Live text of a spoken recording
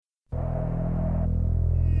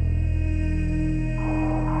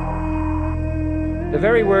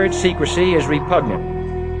very word secrecy is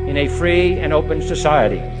repugnant in a free and open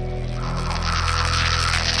society.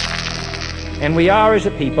 And we are, as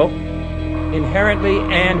a people, inherently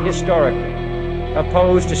and historically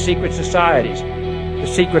opposed to secret societies, to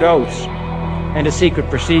secret oaths, and to secret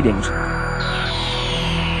proceedings.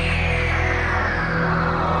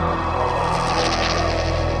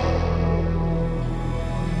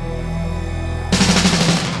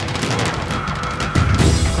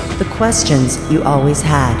 The questions you always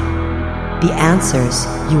had, the answers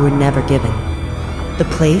you were never given, the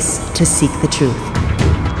place to seek the truth.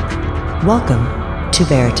 Welcome to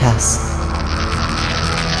Veritas.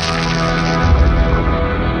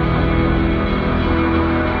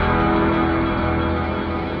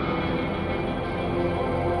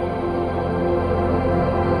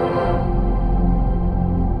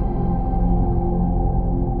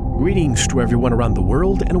 Greetings to everyone around the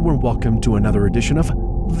world, and a warm welcome to another edition of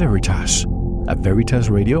Veritas at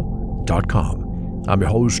veritasradio.com. I'm your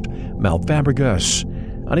host, Mel Fabregas,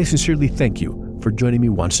 and I sincerely thank you for joining me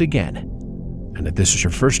once again. And if this is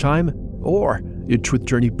your first time, or your truth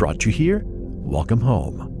journey brought you here, welcome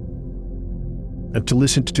home. And to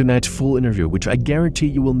listen to tonight's full interview, which I guarantee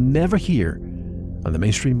you will never hear on the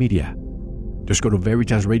mainstream media, just go to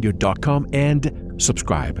veritasradio.com and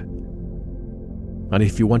subscribe. And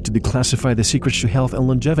if you want to declassify the secrets to health and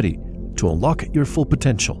longevity to unlock your full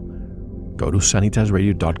potential, go to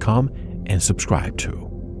sanitasradio.com and subscribe too.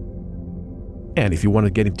 And if you want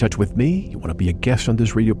to get in touch with me, you want to be a guest on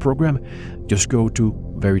this radio program, just go to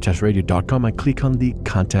veritasradio.com and click on the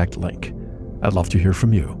contact link. I'd love to hear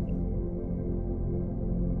from you.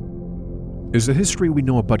 Is the history we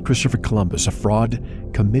know about Christopher Columbus a fraud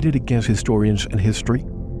committed against historians and history?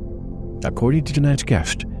 According to tonight's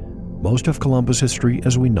guest, most of Columbus' history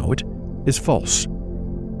as we know it is false.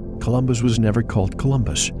 Columbus was never called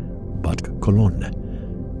Columbus, but Colón.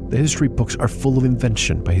 The history books are full of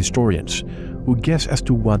invention by historians who guess as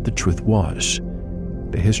to what the truth was.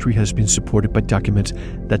 The history has been supported by documents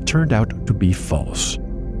that turned out to be false.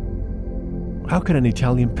 How can an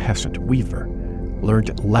Italian peasant weaver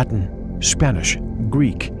learned Latin, Spanish,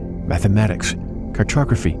 Greek, mathematics,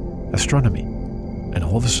 cartography, astronomy, and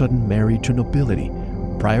all of a sudden marry to nobility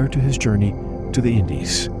prior to his journey to the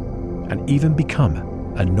Indies, and even become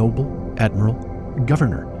a noble, admiral,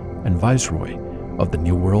 governor, and viceroy of the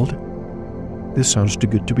New World? This sounds too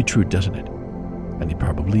good to be true, doesn't it? And it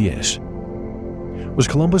probably is. Was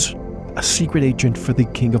Columbus a secret agent for the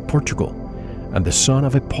King of Portugal and the son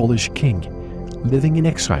of a Polish king living in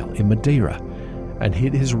exile in Madeira, and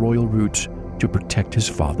hid his royal roots to protect his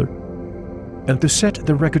father? And to set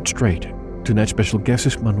the record straight, tonight's special guest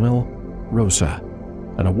is Manuel Rosa,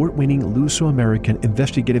 an award-winning Luso-American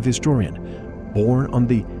investigative historian born on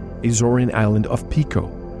the Azorean island of Pico,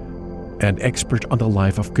 and expert on the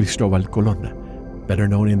life of Cristobal Colón, better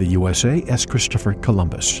known in the USA as Christopher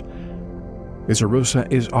Columbus. Mr. Rosa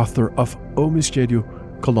is author of O Misterio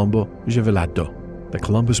Colombo Revelado, The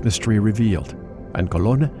Columbus Mystery Revealed, and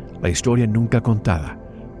Colón, La Historia Nunca Contada,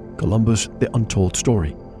 Columbus, The Untold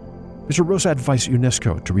Story. Mr. Rosa advised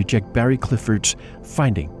UNESCO to reject Barry Clifford's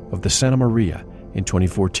finding of the Santa Maria in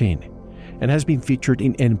 2014, and has been featured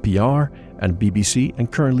in NPR and BBC, and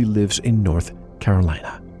currently lives in North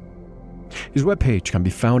Carolina. His webpage can be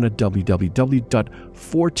found at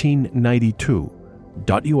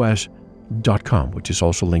www.1492.us.com, which is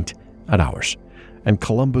also linked at ours. And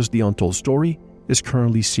Columbus, The Untold Story is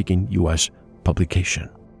currently seeking U.S. publication.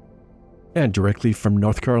 And directly from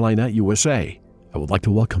North Carolina, USA, I would like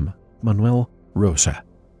to welcome Manuel Rosa.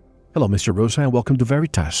 Hello, Mr. Rosa, and welcome to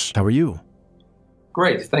Veritas. How are you?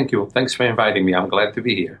 Great, thank you. Thanks for inviting me. I'm glad to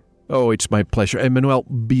be here. Oh, it's my pleasure. And Manuel,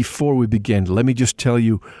 before we begin, let me just tell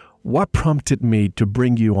you what prompted me to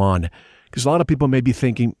bring you on. Because a lot of people may be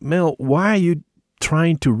thinking, Mel, why are you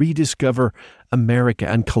trying to rediscover America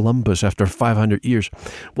and Columbus after 500 years?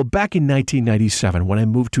 Well, back in 1997, when I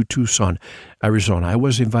moved to Tucson, Arizona, I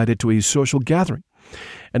was invited to a social gathering.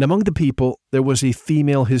 And among the people, there was a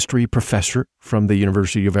female history professor from the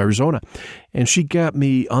University of Arizona. And she got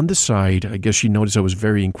me on the side. I guess she noticed I was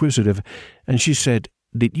very inquisitive. And she said,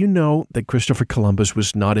 did you know that Christopher Columbus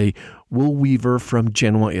was not a wool weaver from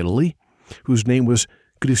Genoa, Italy, whose name was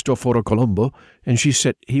Cristoforo Colombo? And she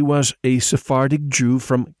said he was a Sephardic Jew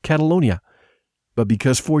from Catalonia. But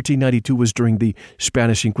because 1492 was during the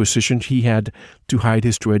Spanish Inquisition, he had to hide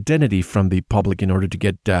his true identity from the public in order to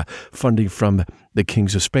get funding from the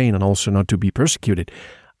kings of Spain and also not to be persecuted.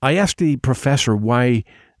 I asked the professor why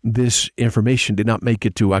this information did not make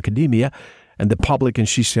it to academia and the public, and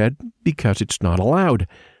she said, because it's not allowed.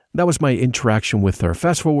 That was my interaction with her.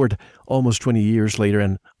 Fast forward almost 20 years later,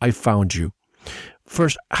 and I found you.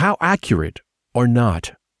 First, how accurate or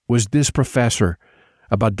not was this professor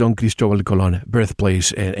about Don Cristobal Colon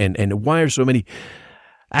birthplace, and why are so many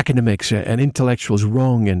academics and intellectuals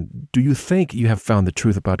wrong? And do you think you have found the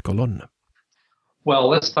truth about Colon? Well,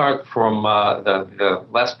 let's start from the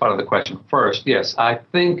last part of the question first. Yes, I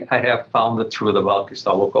think I have found the truth about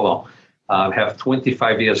Cristobal Colon. I have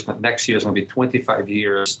 25 years, next year is going to be 25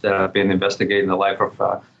 years that I've been investigating the life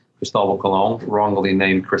of Cristobal Colon, wrongly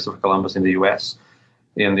named Christopher Columbus in the U.S.,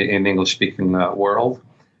 in the English-speaking world.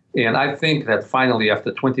 And I think that finally,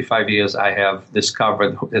 after 25 years, I have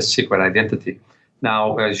discovered his secret identity.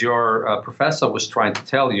 Now, as your professor was trying to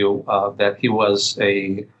tell you that he was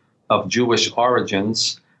of Jewish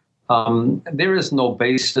origins, there is no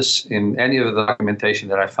basis in any of the documentation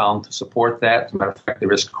that I found to support that. As a matter of fact,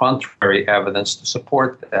 there is contrary evidence to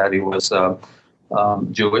support that he was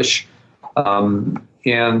Jewish.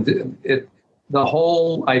 The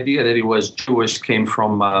whole idea that he was Jewish came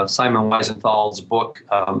from Simon Wiesenthal's book,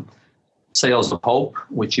 Sails of Hope,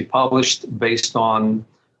 which he published based on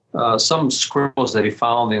some scribbles that he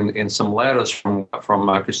found in some letters from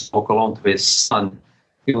Cristobal Colon to his son,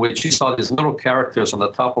 in which he saw these little characters on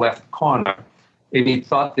the top left corner, and he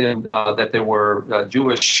thought then that they were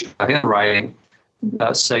Jewish handwriting,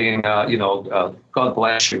 saying, God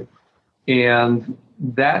bless you. And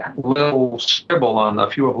that little scribble on a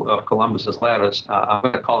few of Columbus's letters, I'm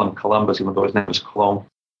going to call him Columbus, even though his name is Colon.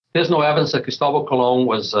 There's no evidence that Cristobal Colon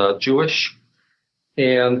was Jewish,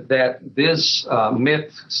 and that this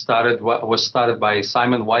myth was started by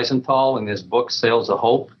Simon Wiesenthal in his book Sails of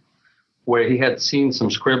Hope, where he had seen some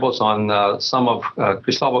scribbles on some of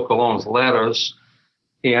Cristobal Colon's letters,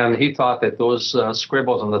 and he thought that those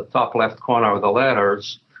scribbles on the top left corner of the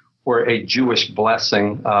letters were a Jewish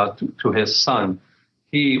blessing to his son.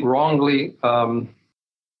 He wrongly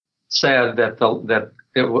said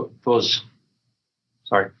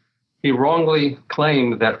he wrongly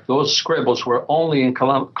claimed that those scribbles were only in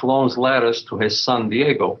Colon's letters to his son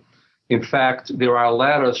Diego. In fact, there are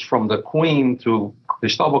letters from the Queen to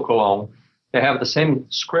Cristobal Colon. They have the same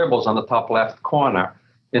scribbles on the top left corner.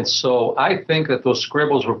 And so I think that those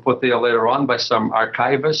scribbles were put there later on by some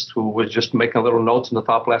archivist who was just making little notes in the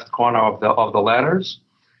top left corner of the letters.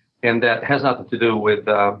 And that has nothing to do with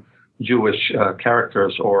Jewish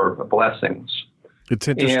characters or blessings. It's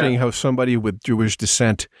interesting how somebody with Jewish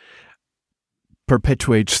descent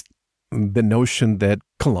perpetuates the notion that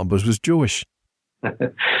Columbus was Jewish.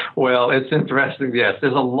 Well, it's interesting, yes.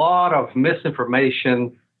 There's a lot of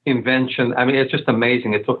misinformation, invention. I mean, it's just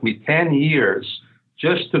amazing. It took me 10 years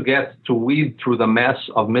just to weed through the mess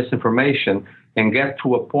of misinformation and get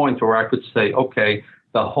to a point where I could say, okay,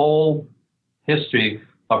 the whole history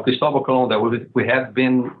of Cristobal Colon that we had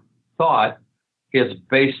been taught is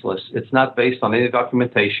baseless. It's not based on any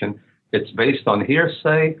documentation. It's based on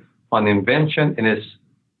hearsay, on invention, and it's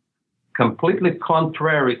completely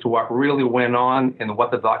contrary to what really went on and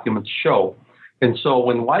what the documents show. And so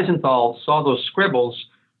when Wiesenthal saw those scribbles,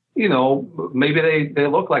 maybe they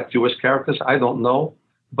look like Jewish characters, I don't know,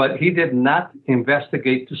 but he did not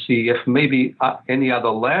investigate to see if maybe any other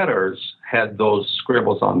letters had those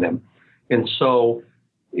scribbles on them. And so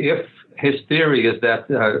if his theory is that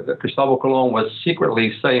Cristobal Colon was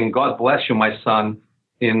secretly saying, God bless you, my son,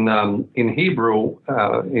 in Hebrew,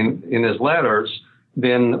 in his letters,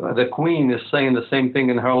 then the Queen is saying the same thing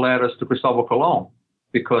in her letters to Cristobal Colon,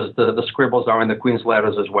 because the scribbles are in the Queen's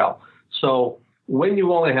letters as well. So when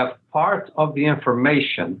you only have part of the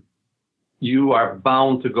information, you are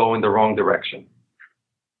bound to go in the wrong direction.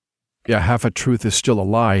 Yeah, half a truth is still a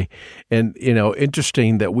lie. And,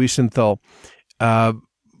 interesting that Wiesenthal,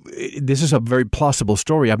 this is a very plausible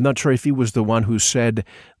story. I'm not sure if he was the one who said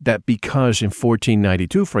that because in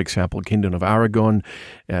 1492, for example, Kingdom of Aragon,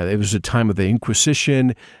 it was the time of the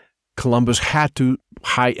Inquisition, Columbus had to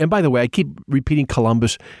hide. And by the way, I keep repeating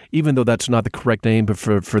Columbus, even though that's not the correct name, but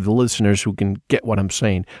for the listeners who can get what I'm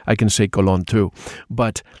saying, I can say Colon too.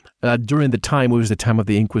 But during the time, it was the time of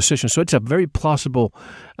the Inquisition. So it's a very plausible,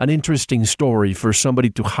 an interesting story for somebody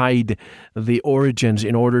to hide the origins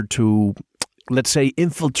in order to, let's say,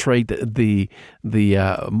 infiltrate the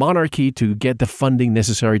monarchy to get the funding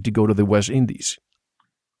necessary to go to the West Indies.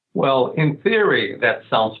 Well, in theory, that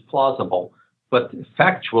sounds plausible, but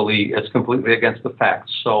factually, it's completely against the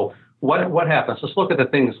facts. So what happens? Let's look at the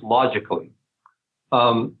things logically.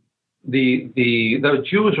 The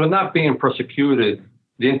Jews were not being persecuted.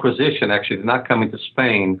 The Inquisition actually did not come into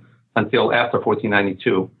Spain until after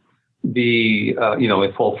 1492,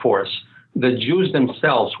 in full force. The Jews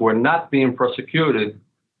themselves were not being persecuted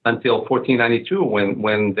until 1492,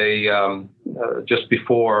 when they just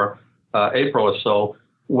before April or so,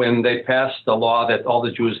 when they passed the law that all the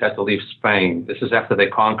Jews had to leave Spain. This is after they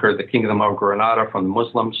conquered the Kingdom of Granada from the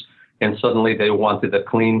Muslims, and suddenly they wanted a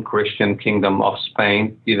clean Christian kingdom of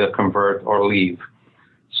Spain, either convert or leave.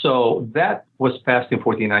 So that was passed in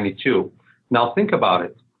 1492. Now think about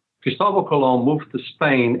it. Cristobal Colon moved to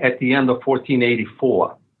Spain at the end of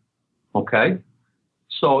 1484. Okay?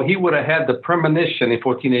 So he would have had the premonition in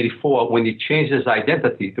 1484 when he changed his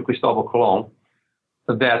identity to Cristobal Colon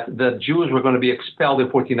that the Jews were going to be expelled in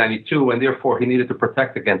 1492, and therefore he needed to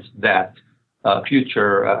protect against that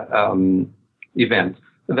future event.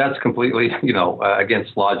 That's completely,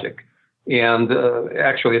 against logic. And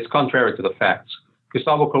actually, it's contrary to the facts.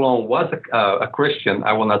 Cristobal Colon was a Christian.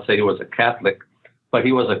 I will not say he was a Catholic, but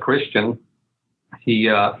he was a Christian. He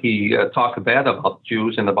talked bad about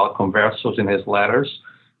Jews and about conversos in his letters.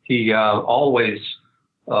 He always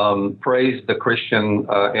praised the Christian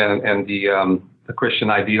and the Christian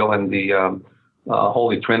ideal and the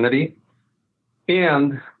Holy Trinity.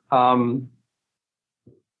 And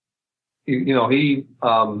he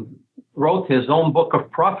wrote his own book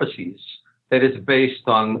of prophecies that is based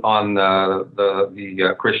on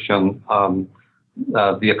the Christian,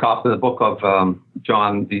 the book of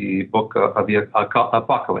John, the book of the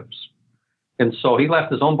Apocalypse. And so he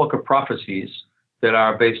left his own book of prophecies that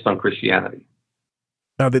are based on Christianity.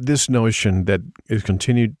 Now, that this notion that is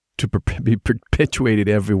continued to be perpetuated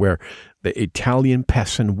everywhere, the Italian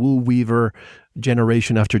peasant, wool weaver,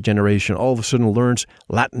 generation after generation, all of a sudden learns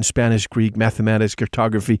Latin, Spanish, Greek, mathematics,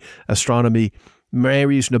 cartography, astronomy,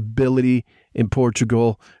 marries nobility in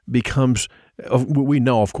Portugal, becomes, we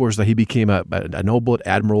know, of course, that he became a noble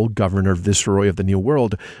admiral, governor, viceroy of the New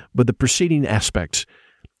World, but the preceding aspects,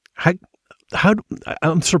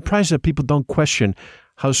 I'm surprised that people don't question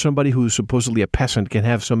how somebody who's supposedly a peasant can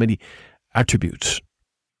have so many attributes.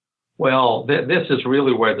 Well, this is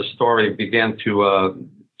really where the story began to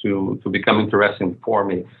become interesting for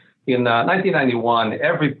me. In 1991,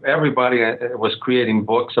 everybody was creating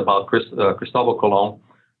books about Cristobal Colon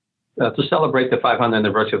to celebrate the 500th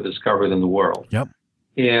anniversary of the discovery of the New World. Yep.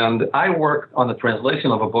 And I worked on the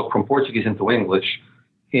translation of a book from Portuguese into English.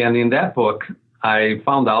 And in that book, I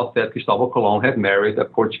found out that Cristobal Colon had married a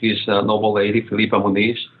Portuguese noble lady, Filipa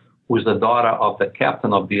Muniz, who was the daughter of the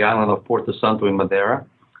captain of the island of Porto Santo in Madeira.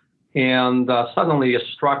 And suddenly it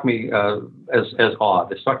struck me as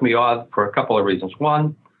odd. It struck me odd for a couple of reasons.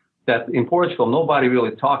 One, that in Portugal, nobody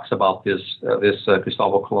really talks about this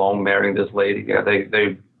Cristobal Colon marrying this lady.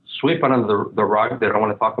 They sweep it under the rug. They don't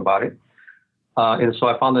want to talk about it. And so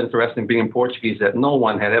I found it interesting, being Portuguese, that no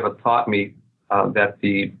one had ever taught me that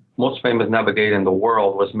the most famous navigator in the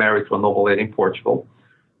world was married to a noble lady in Portugal.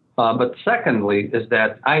 But secondly, is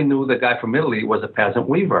that I knew the guy from Italy was a peasant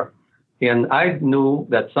weaver. And I knew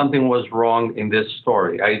that something was wrong in this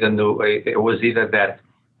story. I knew it was either that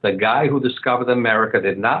the guy who discovered America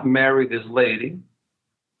did not marry this lady,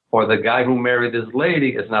 or the guy who married this lady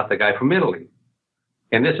is not the guy from Italy.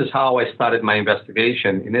 And this is how I started my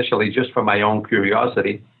investigation, initially just for my own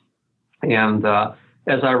curiosity. And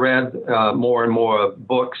as I read more and more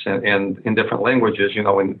books and in different languages,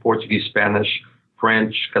 in Portuguese, Spanish,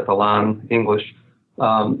 French, Catalan, English,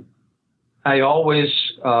 I always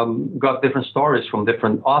got different stories from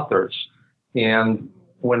different authors. And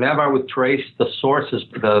whenever I would trace the sources,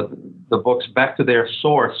 the books back to their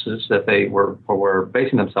sources that they were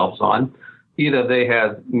basing themselves on, either they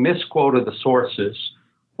had misquoted the sources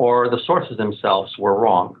or the sources themselves were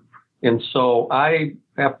wrong. And so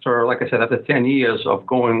after 10 years of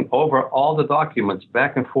going over all the documents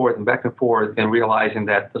back and forth and realizing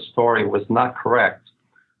that the story was not correct,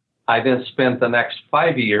 I then spent the next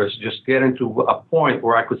 5 years just getting to a point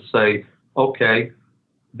where I could say, okay,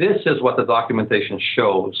 this is what the documentation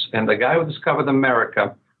shows. And the guy who discovered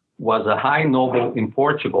America was a high noble in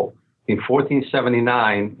Portugal in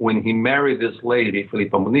 1479 when he married this lady,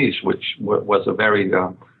 Filipa Muniz, which was a very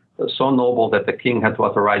so noble that the king had to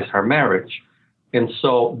authorize her marriage. And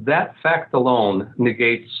so that fact alone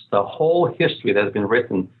negates the whole history that has been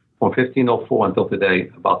written from 1504 until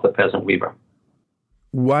today about the peasant weaver.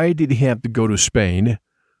 Why did he have to go to Spain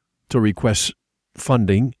to request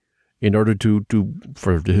funding in order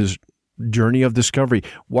for his journey of discovery?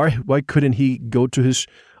 Why couldn't he go to his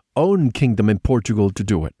own kingdom in Portugal to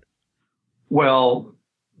do it? Well,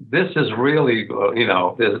 this is really,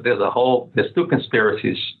 there's two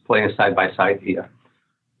conspiracies playing side by side here.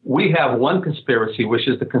 We have one conspiracy, which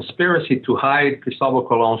is the conspiracy to hide Cristobal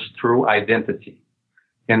Colon's true identity.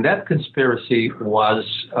 And that conspiracy had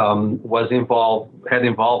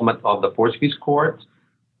involvement of the Portuguese court,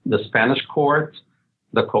 the Spanish court,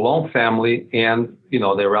 the Colon family, and,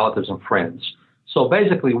 their relatives and friends. So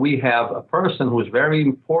basically, we have a person who is very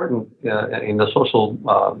important in the social,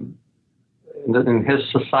 in his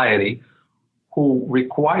society, who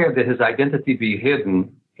required that his identity be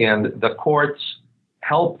hidden, and the courts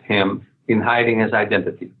helped him in hiding his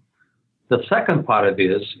identity. The second part of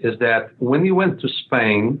this is that when he went to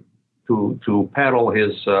Spain to peddle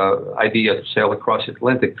his idea to sail across the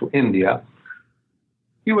Atlantic to India,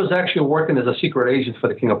 he was actually working as a secret agent for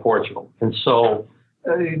the King of Portugal. And so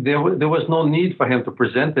there was no need for him to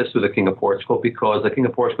present this to the King of Portugal, because the King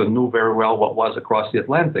of Portugal knew very well what was across the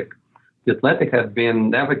Atlantic. The Atlantic had been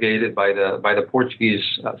navigated by the Portuguese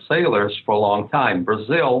sailors for a long time.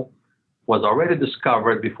 Brazil was already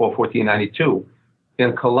discovered before 1492.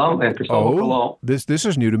 And Cristobal Colon. This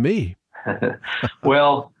is new to me.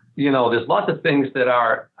 Well, there's lots of things that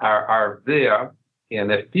are there,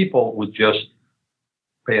 and if people would just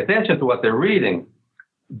pay attention to what they're reading,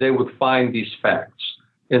 they would find these facts.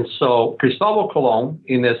 And so Cristobal Colon,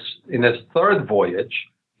 in his third voyage,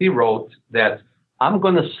 he wrote that I'm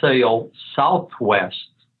going to sail southwest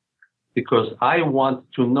because I want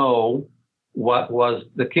to know what was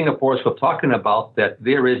the King of Portugal talking about, that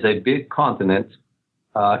there is a big continent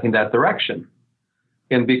in that direction.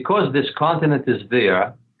 And because this continent is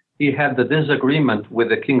there, he had the disagreement with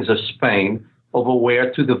the kings of Spain over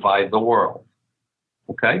where to divide the world.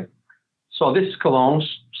 Okay? So this is Colon's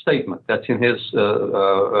statement. That's in his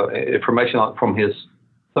information from his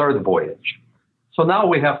third voyage. So now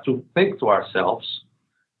we have to think to ourselves,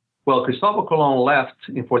 well, Cristobal Colon left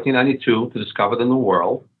in 1492 to discover the New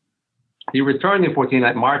World. He returned in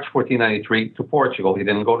March 1493 to Portugal. He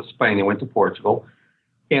didn't go to Spain. He went to Portugal.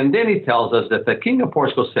 And then he tells us that the King of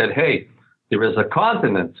Portugal said, hey, there is a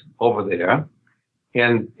continent over there,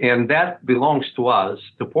 and that belongs to us,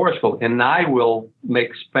 to Portugal, and I will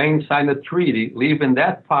make Spain sign a treaty, leaving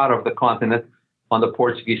that part of the continent on the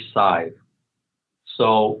Portuguese side.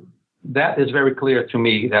 So that is very clear to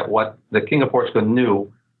me that what the King of Portugal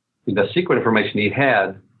knew, the secret information he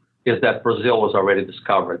had, is that Brazil was already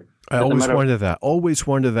discovered. I always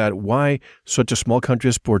wondered that, why such a small country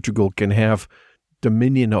as Portugal can have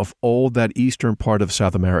dominion of all that eastern part of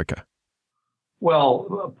South America.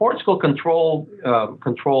 Well, Portugal controlled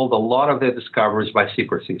a lot of their discoveries by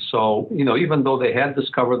secrecy. So, even though they had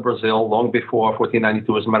discovered Brazil long before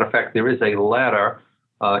 1492, as a matter of fact, there is a letter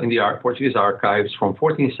in the Portuguese archives from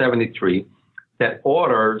 1473 that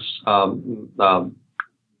orders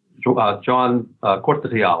John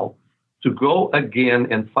Corte-Real to go again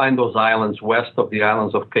and find those islands west of the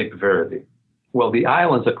islands of Cape Verde. Well, the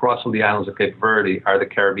islands across from the islands of Cape Verde are the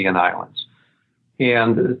Caribbean islands.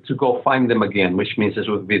 And to go find them again, which means this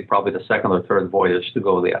would be probably the second or third voyage to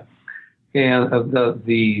go there. And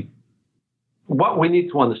what we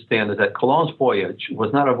need to understand is that Colon's voyage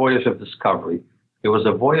was not a voyage of discovery. It was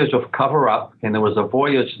a voyage of cover-up, and it was a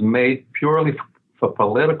voyage made purely for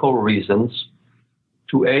political reasons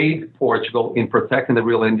to aid Portugal in protecting the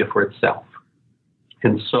real India for itself.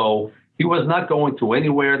 And so he was not going to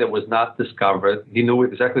anywhere that was not discovered. He knew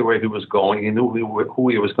exactly where he was going. He knew who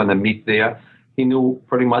he was going to meet there. He knew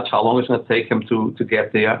pretty much how long it was going to take him to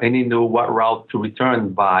get there, and he knew what route to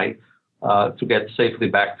return by to get safely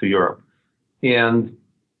back to Europe. And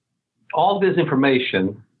all this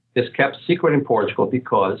information is kept secret in Portugal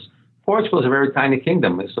because Portugal is a very tiny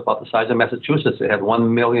kingdom. It's about the size of Massachusetts. It had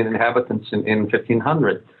 1 million inhabitants in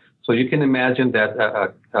 1500. So you can imagine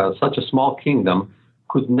that such a small kingdom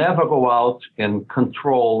could never go out and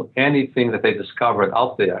control anything that they discovered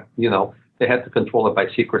out there. They had to control it by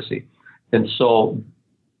secrecy. And so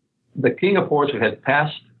the King of Portugal had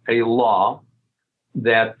passed a law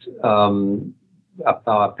that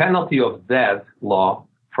a penalty of death law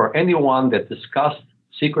for anyone that discussed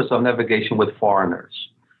secrets of navigation with foreigners.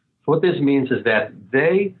 So what this means is that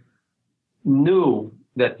they knew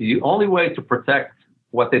that the only way to protect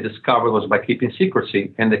what they discovered was by keeping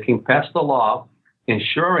secrecy, and the king passed a law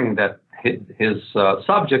ensuring that his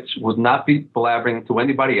subjects would not be blabbering to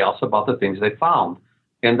anybody else about the things they found.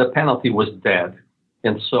 And the penalty was death.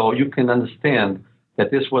 And so you can understand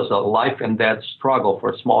that this was a life and death struggle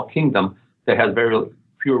for a small kingdom that had very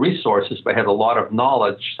few resources, but had a lot of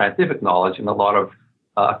knowledge, scientific knowledge, and a lot of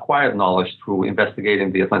acquired knowledge through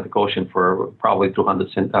investigating the Atlantic Ocean for probably 200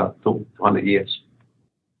 years.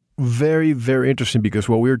 Very, very interesting, because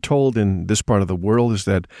what we're told in this part of the world is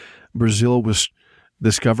that Brazil was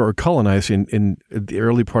discovered or colonized in the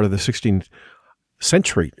early part of the 16th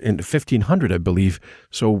century, in 1500, I believe.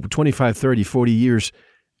 So 25, 30, 40 years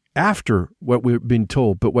after what we've been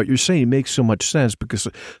told. But what you're saying makes so much sense, because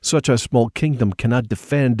such a small kingdom cannot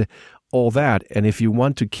defend all that. And if you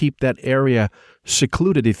want to keep that area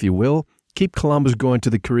secluded, if you will, keep Columbus going to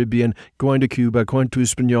the Caribbean, going to Cuba, going to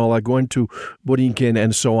Hispaniola, going to Borinquen,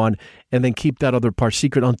 and so on, and then keep that other part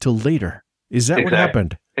secret until later. Is that what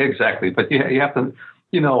happened? Exactly. But you have to,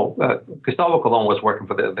 Cristobal Colon was working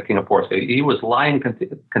for the King of Portugal. He was lying,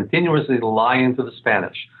 continuously lying to the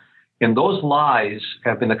Spanish. And those lies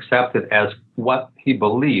have been accepted as what he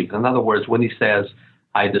believed. In other words, when he says,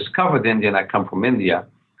 I discovered India and I come from India,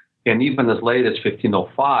 and even as late as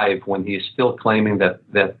 1505, when he's still claiming that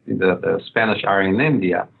the Spanish are in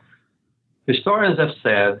India, historians have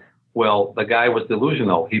said, well, the guy was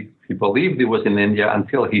delusional. He believed he was in India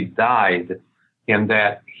until he died, and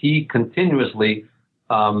that he continuously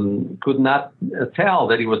could not tell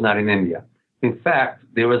that he was not in India. In fact,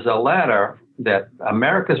 there was a letter that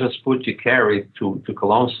Americus Vespucci carried to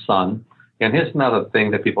Colon's son, and here's another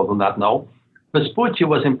thing that people do not know. Vespucci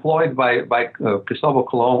was employed by Cristobal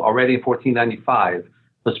Colon already in 1495.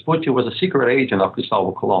 Vespucci was a secret agent of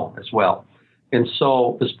Cristobal Colon as well. And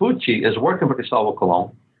so Vespucci is working for Cristobal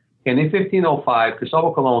Colon, and in 1505,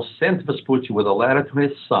 Cristobal Colon sent Vespucci with a letter to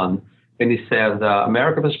his son, and he said,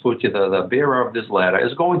 Americo Vespucci, the bearer of this letter,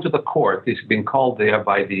 is going to the court. He's been called there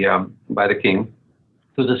by the king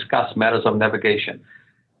to discuss matters of navigation.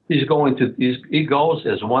 He goes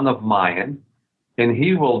as one of mine, and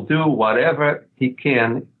he will do whatever he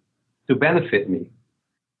can to benefit me.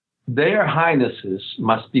 Their highnesses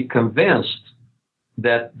must be convinced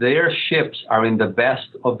that their ships are in the best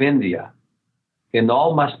of India, and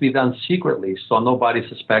all must be done secretly so nobody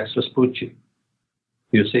suspects Vespucci.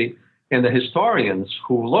 You see? And the historians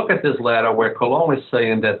who look at this letter where Colon is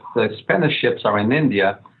saying that the Spanish ships are in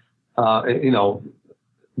India,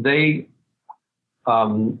 they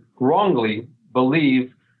wrongly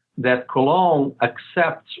believe that Colon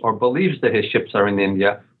accepts or believes that his ships are in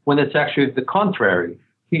India when it's actually the contrary.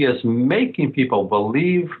 He is making people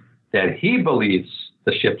believe that he believes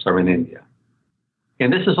the ships are in India.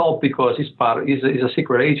 And this is all because he's a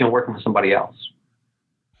secret agent working for somebody else.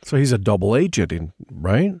 So he's a double agent,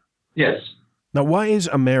 right? Yes. Now, why is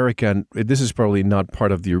America, and this is probably not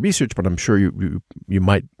part of your research, but I'm sure you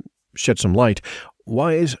might shed some light,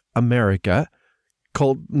 why is America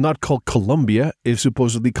not called Columbia if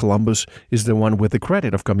supposedly Columbus is the one with the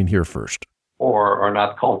credit of coming here first? Or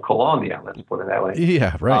not called Colonia, let's put it that way.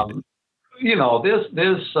 Yeah, right.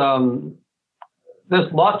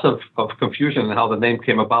 There's lots of confusion in how the name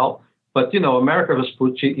came about, but Americo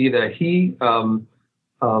Vespucci, either he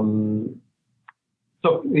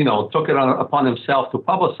took it upon himself to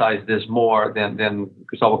publicize this more than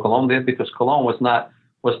Cristobal Colon did, because Colon was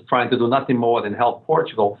trying to do nothing more than help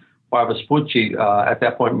Portugal, while Vespucci at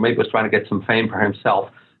that point maybe was trying to get some fame for himself.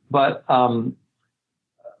 But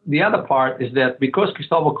the other part is that because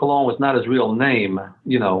Cristobal Colon was not his real name,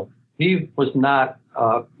 he was not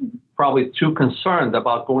probably too concerned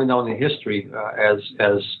about going down in history as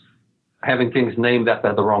having things named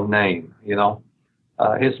after the wrong name.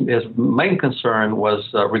 His main concern was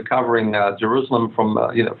recovering Jerusalem from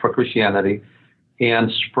for Christianity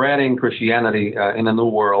and spreading Christianity in the New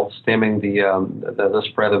World, stemming the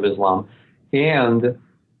spread of Islam, and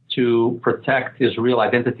to protect his real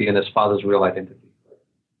identity and his father's real identity.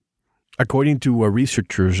 According to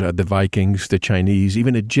researchers, the Vikings, the Chinese,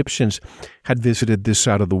 even Egyptians had visited this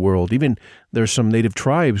side of the world. Even there's some native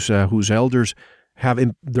tribes whose elders have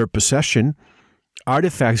in their possession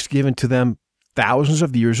artifacts given to them thousands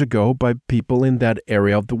of years ago by people in that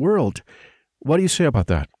area of the world. What do you say about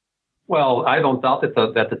that? Well, I don't doubt that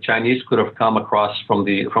the Chinese could have come across from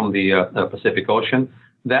the Pacific Ocean.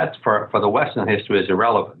 That for the Western history is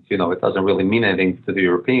irrelevant. It doesn't really mean anything to the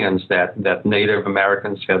Europeans that Native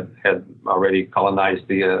Americans had already colonized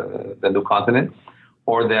the new continent,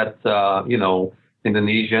 or that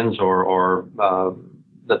Indonesians or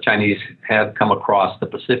the Chinese had come across the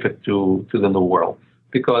Pacific to the New World,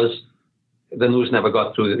 because the news never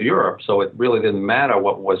got to Europe, so it really didn't matter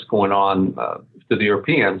what was going on to the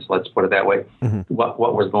Europeans. Let's put it that way. Mm-hmm. What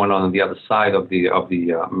was going on the other side of the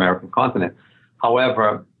American continent.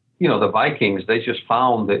 However, the Vikings, they just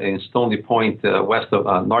found in Stony Point, north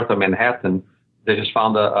of Manhattan, they just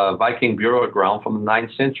found a Viking burial ground from the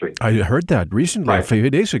 9th century. I heard that recently, right. A few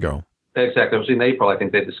days ago. Exactly. It was in April, I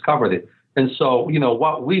think they discovered it. And so,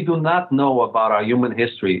 what we do not know about our human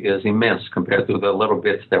history is immense compared to the little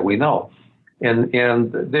bits that we know.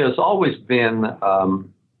 And there's always been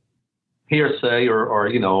hearsay or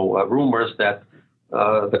rumors that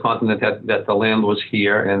the continent that the land was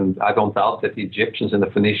here, and I don't doubt that the Egyptians and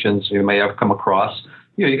the Phoenicians you may have come across.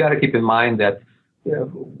 You got to keep in mind that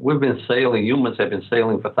we've been sailing. Humans have been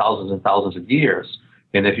sailing for thousands and thousands of years,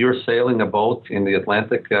 And if you're sailing a boat in the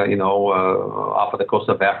Atlantic, off of the coast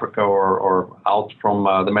of Africa or out from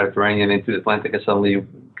the Mediterranean into the Atlantic, and suddenly you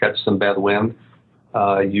catch some bad wind,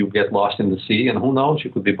 you get lost in the sea, and who knows, you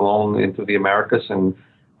could be blown into the Americas and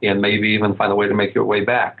maybe even find a way to make your way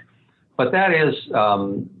back. But that is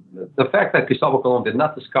the fact that Cristobal Colon did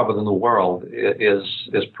not discover the New World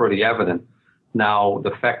is pretty evident. Now,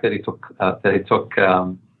 the fact that he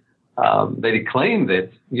claimed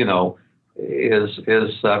it,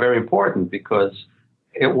 is very important, because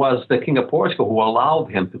it was the King of Portugal who allowed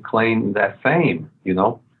him to claim that fame.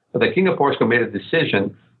 But the King of Portugal made a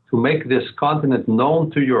decision to make this continent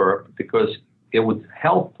known to Europe because it would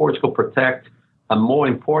help Portugal protect a more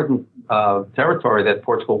important territory that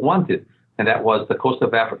Portugal wanted, and that was the coast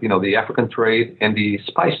of Africa, the African trade and the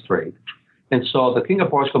spice trade. And so the King of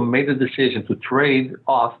Portugal made the decision to trade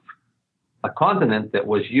off a continent that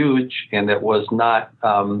was huge and that was not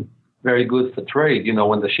very good for trade.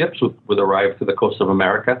 When the ships would arrive to the coast of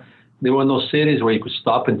America, there were no cities where you could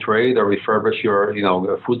stop and trade or refurbish your,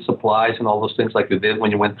 food supplies and all those things like you did when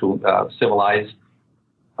you went to civilized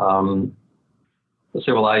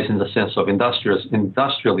in the sense of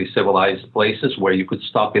industrially civilized places where you could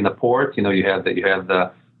stop in a port. You had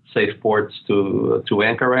the safe ports to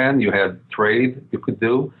anchor in. You had trade you could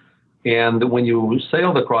do. And when you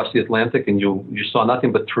sailed across the Atlantic and you saw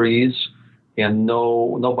nothing but trees and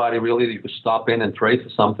nobody really that you could stop in and trade for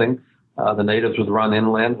something, the natives would run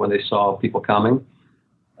inland when they saw people coming.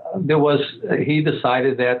 He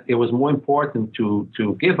decided that it was more important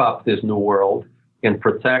to give up this new world and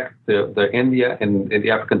protect the India and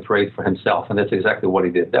the African trade for himself. And that's exactly what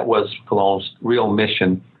he did. That was Colon's real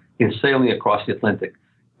mission in sailing across the Atlantic.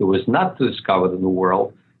 It was not to discover the New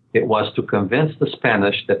World. It was to convince the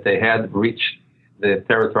Spanish that they had reached the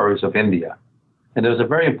territories of India. And there was a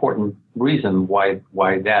very important reason why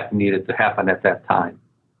that needed to happen at that time.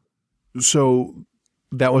 So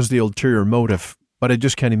that was the ulterior motive. But I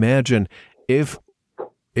just can't imagine if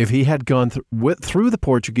he had gone through the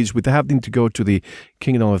Portuguese without having to go to the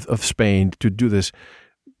Kingdom of Spain to do this,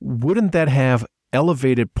 wouldn't that have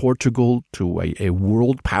elevated Portugal to a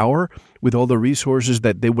world power with all the resources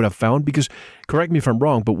that they would have found? Because, correct me if I'm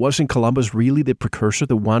wrong, but wasn't Columbus really the precursor,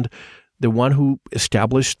 the one who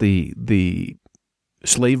established the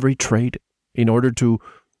slavery trade in order to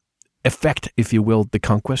effect, if you will, the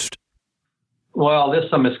conquest? Well, there's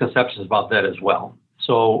some misconceptions about that as well.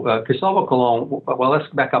 So Cristobal Colon, well, let's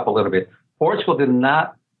back up a little bit. Portugal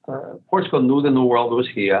knew the New World was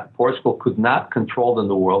here. Portugal could not control the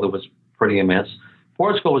New World. It was pretty immense.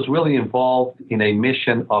 Portugal was really involved in a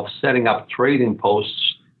mission of setting up trading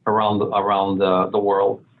posts around the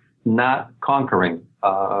world, not conquering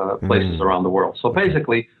places around the world. So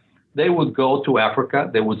basically, they would go to Africa.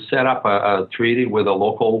 They would set up a treaty with a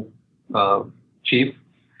local chief,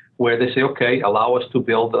 where they say, okay, allow us to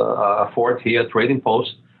build a fort here, a trading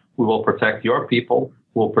post. We will protect your people.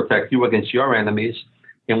 We'll protect you against your enemies,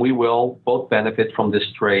 and we will both benefit from this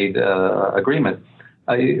trade agreement.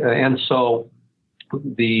 And so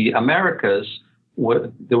the Americas,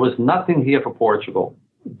 there was nothing here for Portugal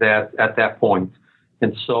that at that point.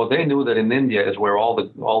 And so they knew that in India is where all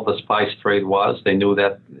the spice trade was. They knew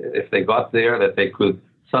that if they got there, that they could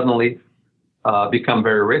suddenly become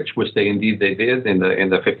very rich, which they did. In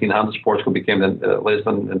the 1500s, Portugal became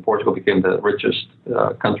Lisbon and Portugal became the richest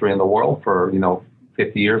country in the world for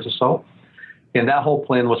 50 years or so. And that whole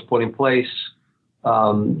plan was put in place, they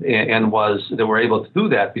were able to do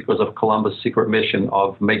that because of Columbus' secret mission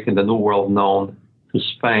of making the New World known to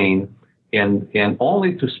Spain, and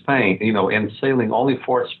only to Spain, and sailing only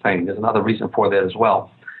for Spain. There's another reason for that as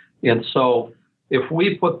well. And so, if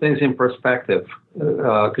we put things in perspective,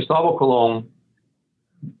 Cristobal Colon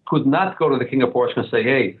could not go to the King of Portugal and say,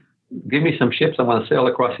 hey, give me some ships, I want to sail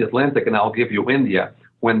across the Atlantic and I'll give you India,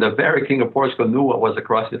 when the very King of Portugal knew what was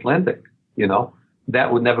across the Atlantic.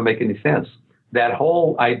 That would never make any sense. That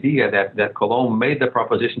whole idea that Colon made the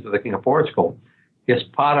proposition to the King of Portugal is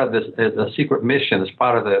part of this, a secret mission, is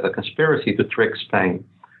part of the conspiracy to trick Spain.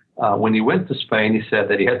 When he went to Spain, he said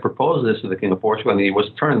that he had proposed this to the King of Portugal and he was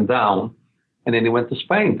turned down. And then he went to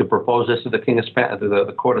Spain to propose this to the King of Spain, to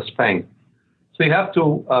the court of Spain. So you have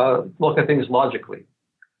to look at things logically.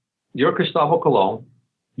 You're Cristobal Colon.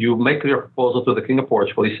 You make your proposal to the King of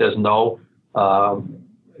Portugal. He says, no,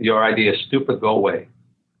 your idea is stupid. Go away.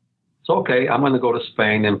 So, okay, I'm going to go to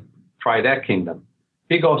Spain and try that kingdom.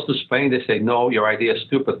 He goes to Spain. They say, no, your idea is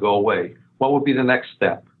stupid. Go away. What would be the next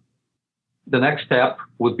step? The next step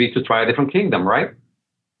would be to try a different kingdom, right?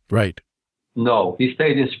 Right. No, he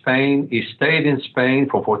stayed in Spain. He stayed in Spain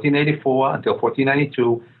from 1484 until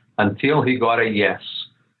 1492 until he got a yes.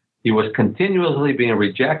 He was continuously being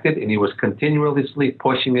rejected, and he was continuously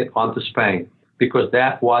pushing it onto Spain because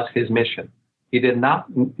that was his mission. He did not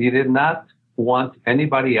want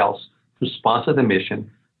anybody else to sponsor the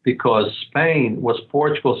mission because Spain was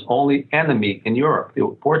Portugal's only enemy in Europe.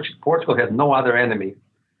 Portugal had no other enemy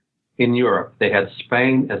in Europe. They had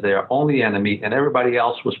Spain as their only enemy, and everybody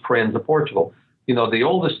else was friends of Portugal. You know, the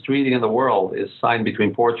oldest treaty in the world is signed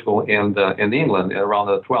between Portugal and England around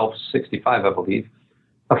 1265, I believe,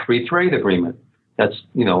 a free trade agreement. That's,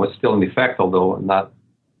 you know, it's still in effect, although not,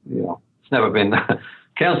 you know, it's never been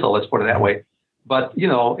canceled, let's put it that way. But, you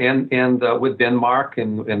know, and with Denmark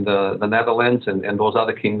and the Netherlands and those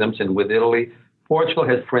other kingdoms, and with Italy, Portugal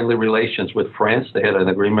had friendly relations with France. They had an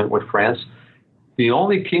agreement with France. The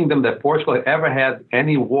only kingdom that Portugal had ever had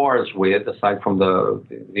any wars with, aside from the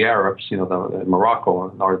Arabs, you know, the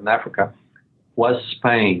Morocco, Northern Africa, was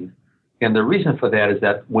Spain. And the reason for that is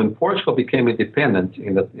that when Portugal became independent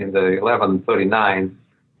in the 1139,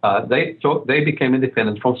 they became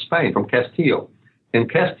independent from Spain, from Castile. And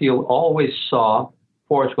Castile always saw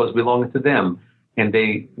Portugal as belonging to them. And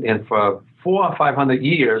for 400 or 500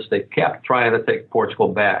 years, they kept trying to take Portugal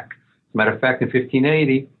back. As a matter of fact, in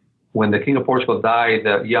 1580, when the King of Portugal died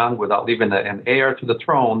young without leaving an heir to the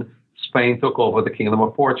throne, Spain took over the Kingdom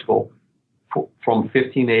of Portugal from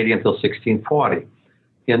 1580 until 1640.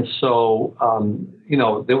 And so, you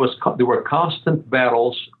know, there were constant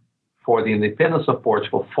battles for the independence of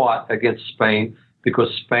Portugal fought against Spain because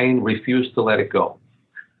Spain refused to let it go.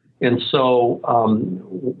 And so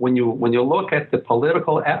when you look at the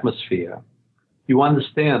political atmosphere, you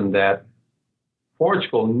understand that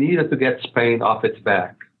Portugal needed to get Spain off its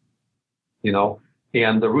back, you know,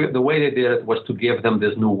 and the way they did it was to give them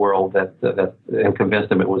this new world and convince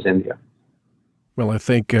them it was India. Well, I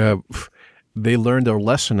think they learned their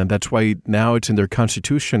lesson, and that's why now it's in their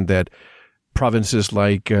constitution that provinces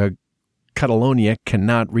like Catalonia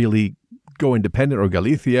cannot really go independent, or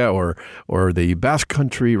Galicia, or the Basque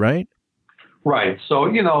Country, right? Right. So,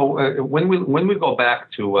 you know, when we go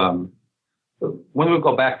back to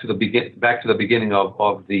the beginning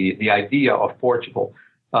of the idea of Portugal,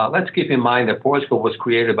 let's keep in mind that Portugal was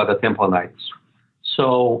created by the Templar Knights.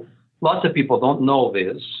 So lots of people don't know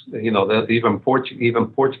this. You know, even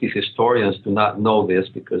Portuguese historians do not know this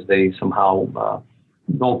because they somehow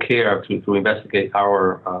don't care to investigate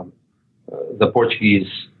the Portuguese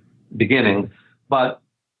beginning. But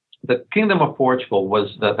the Kingdom of Portugal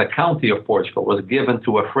the county of Portugal was given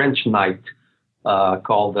to a French knight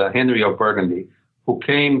called Henry of Burgundy, who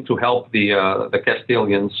came to help the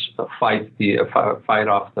Castilians fight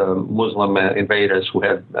off the Muslim invaders who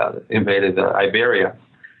had invaded Iberia.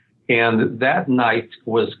 And that knight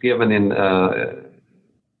was given in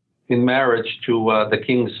marriage to the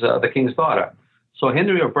king's daughter. So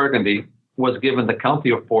Henry of Burgundy was given the county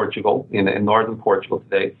of Portugal in northern Portugal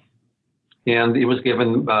today, and he was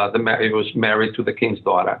given he was married to the king's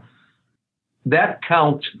daughter. That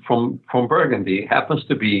count from Burgundy happens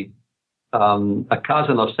to be a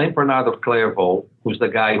cousin of Saint Bernard of Clairvaux, who's the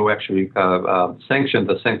guy who actually sanctioned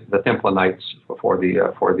the Templar Knights for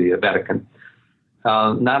the Vatican.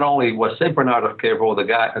 Not only was Saint Bernard of Clairvaux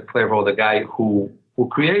the guy who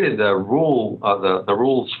created the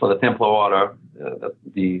rules for the Templar Order,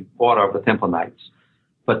 the Order of the Templar Knights,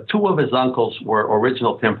 but two of his uncles were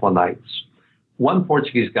original Templar Knights. One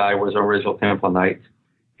Portuguese guy was an original Templar Knight,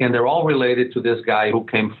 and they're all related to this guy who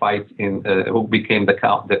who became the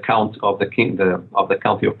count of the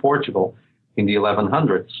county of Portugal in the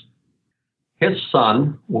 1100s. His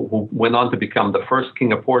son, who went on to become the first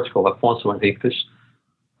king of Portugal, Afonso Henriques,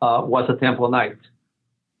 was a Templar Knight,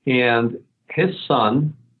 and his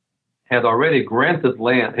son had already granted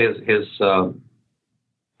land.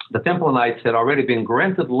 The Templar Knights had already been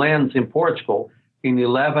granted lands in Portugal in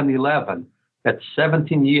 1111. That's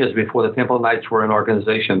 17 years before the Templar Knights were an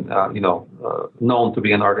organization, known to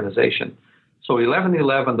be an organization. So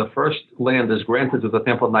 1111, the first land is granted to the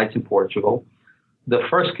Templar Knights in Portugal. The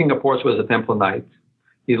first king of Portugal is a Templar Knight.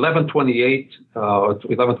 1128,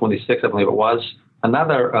 1126, I believe it was,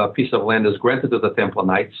 another piece of land is granted to the Templar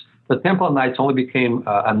Knights. The Templar Knights only became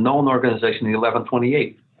a known organization in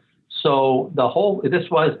 1128. So this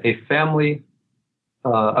was a family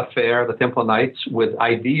affair, the Templar Knights, with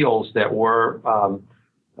ideals that were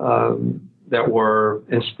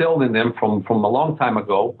instilled in them from a long time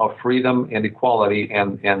ago of freedom and equality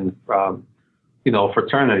and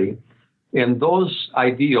fraternity. And those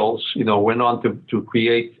ideals, went on to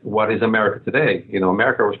create what is America today.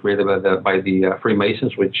 America was created by the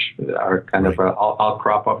Freemasons, which are kind of an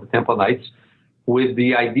outcrop of the Templar Knights, with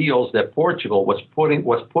the ideals that Portugal was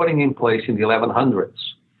putting in place in the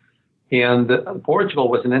 1100s. And Portugal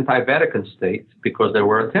was an anti-Vatican state because they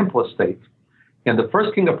were a temple state. And the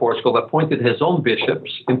first king of Portugal appointed his own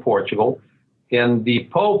bishops in Portugal, and the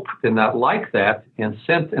Pope did not like that and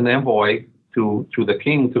sent an envoy to the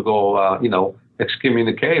king to go,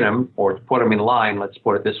 excommunicate him or to put him in line, let's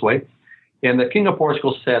put it this way. And the king of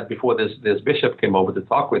Portugal said, before this bishop came over to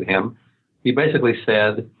talk with him, he basically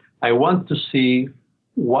said, I want to see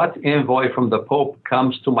what envoy from the Pope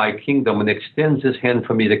comes to my kingdom and extends his hand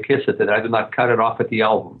for me to kiss it, that I do not cut it off at the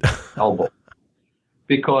elbow.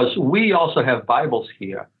 Because we also have Bibles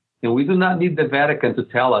here, and we do not need the Vatican to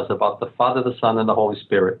tell us about the Father, the Son, and the Holy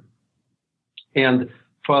Spirit. And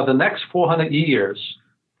for the next 400 years,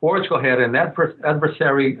 Portugal had an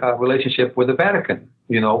adversary relationship with the Vatican.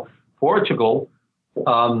 Portugal,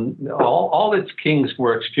 all its kings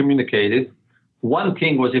were excommunicated. One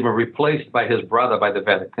king was even replaced by his brother by the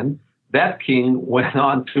Vatican. That king went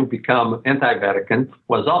on to become anti-Vatican,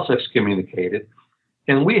 was also excommunicated.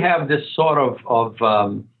 And we have this sort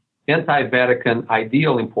of anti-Vatican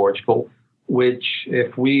ideal in Portugal, which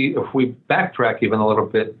if we backtrack even a little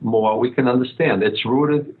bit more, we can understand. It's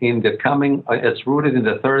rooted in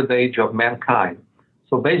the third age of mankind.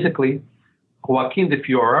 So basically, Joaquim de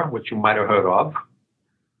Fiora, which you might have heard of,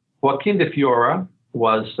 Joaquim de Fiora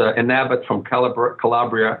was an abbot from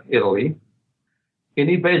Calabria, Italy. And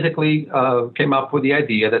he basically came up with the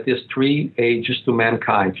idea that there's three ages to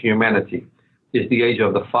mankind, to humanity. There's the age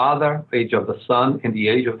of the Father, age of the Son, and the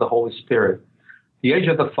age of the Holy Spirit. The age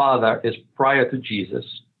of the Father is prior to Jesus.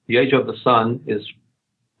 The age of the Son is,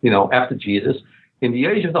 after Jesus. In the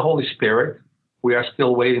age of the Holy Spirit, we are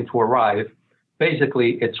still waiting to arrive.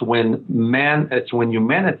 Basically, it's when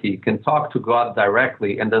humanity can talk to God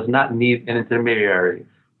directly and does not need an intermediary.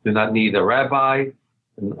 Do not need a rabbi,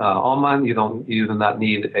 an oman. You do not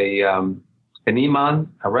need an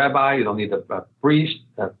imam, a rabbi. You don't need a priest,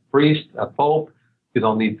 a pope. You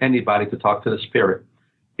don't need anybody to talk to the Spirit.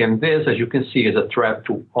 And this, as you can see, is a threat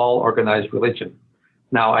to all organized religion.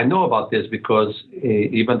 Now, I know about this because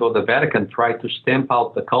even though the Vatican tried to stamp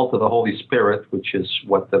out the cult of the Holy Spirit, which is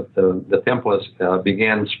what the Templars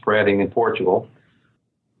began spreading in Portugal,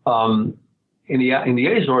 in the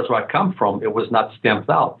Azores, where I come from, it was not stamped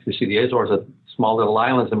out. You see, the Azores are small little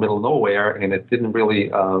islands in the middle of nowhere, and it didn't really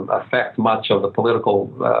affect much of the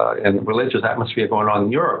political and religious atmosphere going on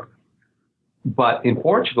in Europe. But in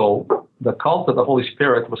Portugal, the cult of the Holy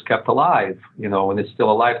Spirit was kept alive, and it's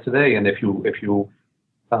still alive today. And if you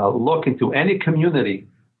look into any community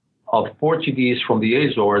of Portuguese from the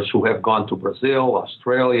Azores who have gone to Brazil,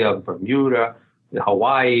 Australia, Bermuda,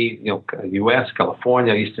 Hawaii, U.S.,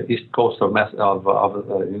 California, east coast of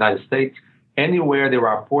the United States, anywhere there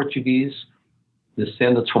are Portuguese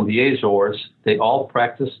descendants from the Azores, they all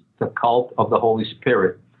practice the cult of the Holy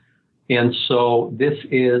Spirit. And so this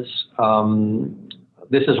is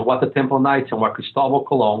what the Temple Knights and what Cristobal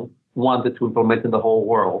Colon wanted to implement in the whole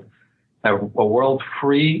world. A world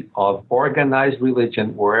free of organized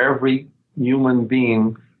religion where every human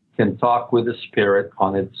being can talk with the Spirit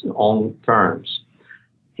on its own terms.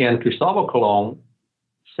 And Cristobal Colon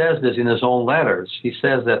says this in his own letters. He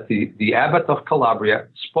says that the abbot of Calabria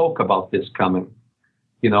spoke about this coming.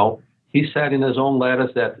 He said in his own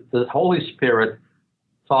letters that the Holy Spirit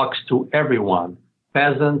talks to everyone,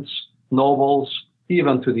 peasants, nobles,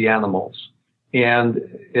 even to the animals. And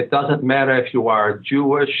it doesn't matter if you are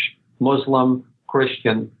Jewish, Muslim,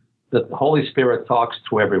 Christian, the Holy Spirit talks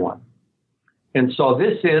to everyone. And so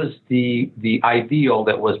this is the ideal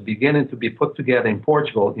that was beginning to be put together in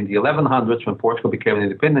Portugal in the 1100s when Portugal became an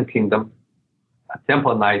independent kingdom, a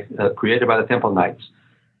Temple Knight, created by the Temple Knights,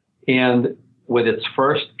 and with its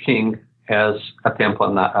first king as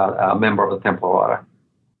a member of the Temple Order.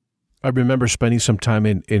 I remember spending some time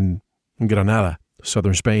in Granada,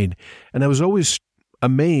 southern Spain, and I was always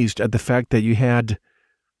amazed at the fact that you had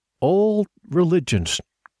all religions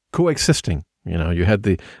coexisting. You had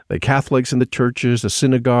the Catholics in the churches, the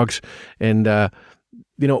synagogues, and and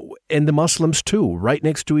the Muslims too, right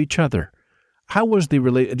next to each other. How was the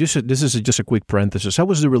this is just a quick parenthesis. How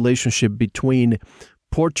was the relationship between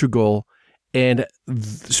Portugal and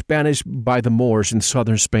Spanish by the Moors in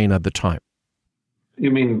southern Spain at the time?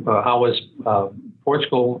 You mean how was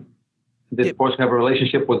Portugal? Did Portugal have a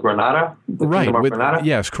relationship with Granada? Right. Granada?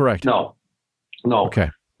 Yes, correct. No.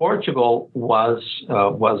 Okay. Portugal was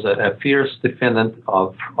a fierce defendant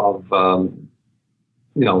of a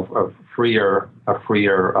freer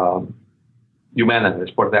humanity.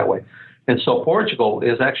 Let's put it that way. And so Portugal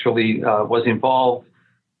is actually was involved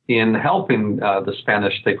in helping the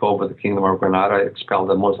Spanish take over the Kingdom of Granada, expel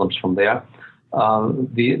the Muslims from there.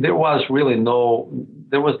 There was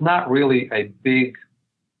not really a big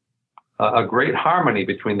a great harmony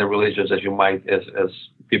between the religions, as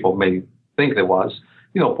people may think there was.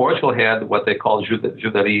 Portugal had what they call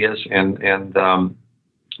judarias and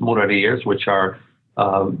morarias, which are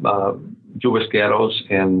Jewish ghettos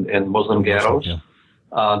and Muslim ghettos. Yeah.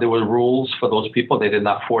 There were rules for those people. They did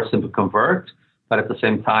not force them to convert, but at the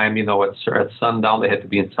same time, at sundown they had to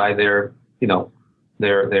be inside their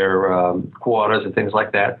quarters and things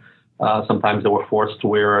like that. Sometimes they were forced to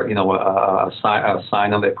wear, a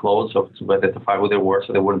sign on their clothes to identify who they were,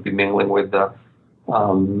 so they wouldn't be mingling with the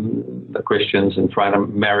Christians and trying to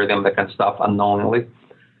marry them, that kind of stuff, unknowingly.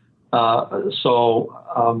 It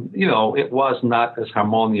was not as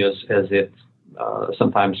harmonious as it.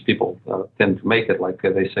 Sometimes people tend to make it, like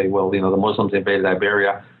they say, well, the Muslims invaded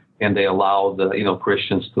Iberia and they allowed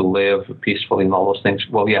Christians to live peacefully and all those things.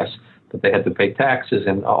 Well, yes, but they had to pay taxes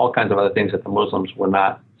and all kinds of other things that the Muslims were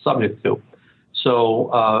not subject to. So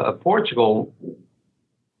Portugal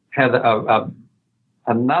had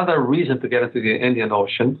another reason to get into the Indian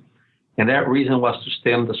Ocean, and that reason was to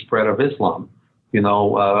stem the spread of Islam.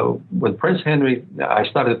 When Prince Henry, I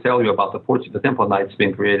started to tell you about the Temple Knights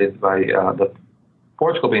being created by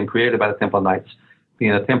Portugal being created by the Temple Knights,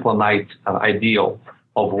 being a Temple Knight ideal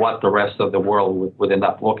of what the rest of the world would end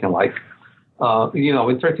up looking like. In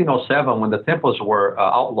 1307, when the Templars were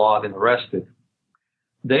outlawed and arrested,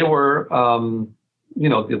 they were,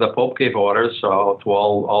 the Pope gave orders to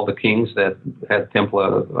all the kings that had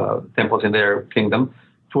temples in their kingdom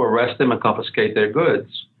to arrest them and confiscate their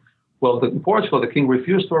goods. Well, in Portugal, the king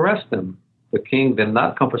refused to arrest them. The king did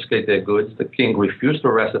not confiscate their goods. The king refused to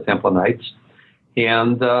arrest the Temple Knights.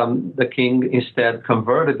 And the king instead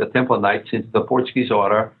converted the Temple Knights into the Portuguese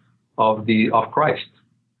Order of Christ,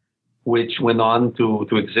 which went on to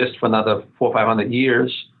exist for another 400 or 500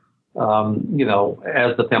 years,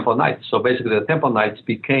 as the Temple Knights. So basically, the Temple Knights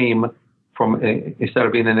became, instead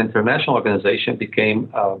of being an international organization,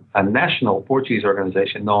 became a national Portuguese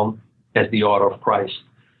organization known as the Order of Christ.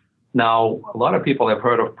 Now, a lot of people have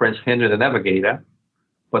heard of Prince Henry the Navigator,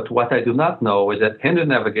 but what I do not know is that Henry the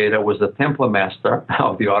Navigator was the Templar master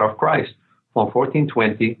of the Order of Christ from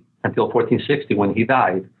 1420 until 1460 when he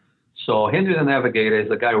died. So Henry the Navigator is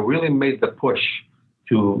the guy who really made the push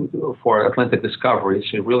for Atlantic discoveries.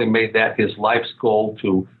 He really made that his life's goal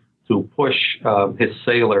to push his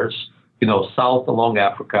sailors, south along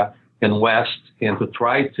Africa and west, and to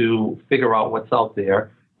try to figure out what's out there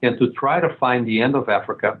and to try to find the end of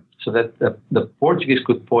Africa so that the Portuguese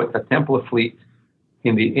could put a Templar fleet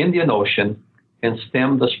in the Indian Ocean and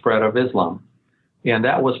stem the spread of Islam. And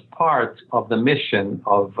that was part of the mission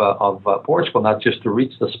of Portugal, not just to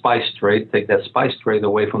reach the spice trade, take that spice trade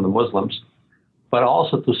away from the Muslims, but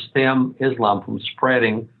also to stem Islam from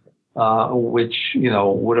spreading, which,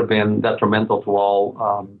 would have been detrimental to all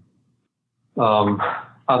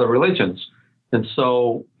other religions. And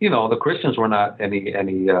so, the Christians were not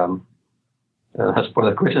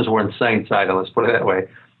the Christians weren't saints either, let's put it that way.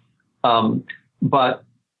 But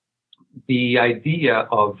the idea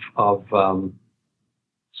of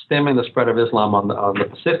stemming the spread of Islam on the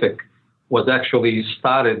Pacific was actually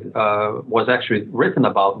written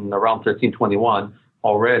about in around 1321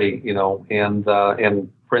 already, and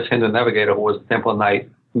Prince Henry the Navigator, who was the Templar Knight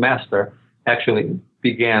master, actually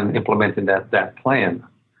began implementing that plan.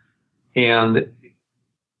 And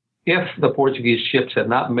if the Portuguese ships had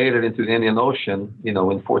not made it into the Indian Ocean, in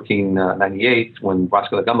 1498, when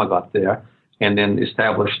Vasco da Gama got there, and then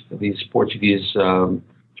established these Portuguese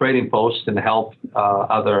trading posts and helped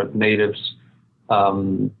other natives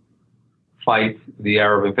fight the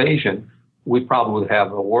Arab invasion, we probably would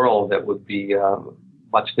have a world that would be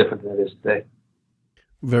much different than it is today.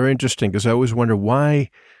 Very interesting, because I always wonder why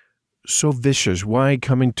so vicious, why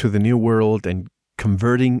coming to the New World and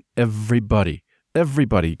converting everybody,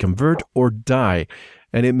 convert or die,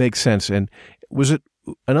 and it makes sense. And was it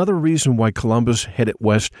another reason why Columbus headed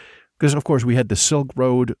west? Because, of course, we had the Silk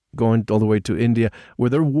Road going all the way to India. Were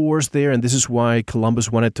there wars there, and this is why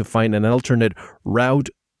Columbus wanted to find an alternate route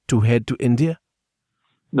to head to India?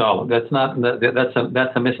 No, that's not.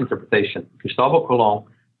 That's a misinterpretation. Cristobal Colon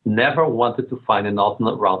never wanted to find an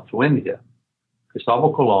alternate route to India.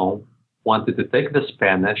 Cristobal Colon wanted to take the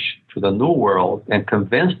Spanish to the New World and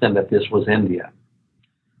convince them that this was India.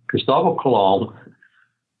 Cristobal Colon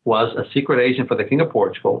was a secret agent for the King of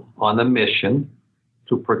Portugal on a mission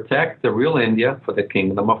to protect the real India for the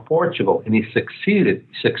Kingdom of Portugal. And he succeeded.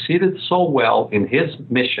 He succeeded so well in his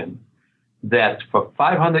mission that for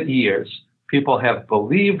 500 years, people have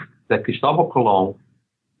believed that Cristobal Colon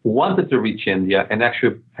wanted to reach India and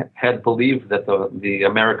actually had believed that the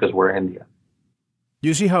Americas were India.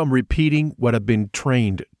 You see how I'm repeating what I've been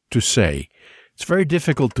trained to say. It's very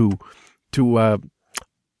difficult to to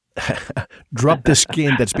drop the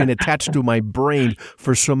skin that's been attached to my brain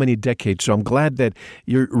for so many decades. So I'm glad that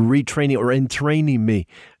you're retraining or entraining me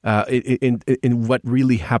in what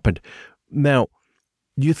really happened. Now,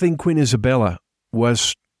 do you think Queen Isabella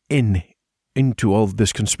was into all of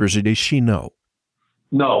this conspiracy? Did she know?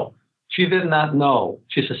 No, she did not know.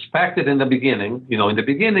 She suspected in the beginning.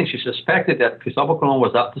 She suspected that Cristobal Colon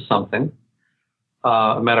was up to something.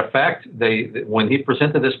 Matter of fact, when he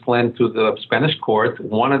presented this plan to the Spanish court,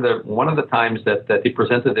 one of the times that he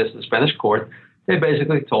presented this to the Spanish court, they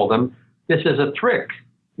basically told him, "This is a trick.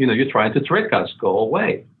 You're trying to trick us. Go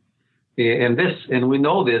away." And we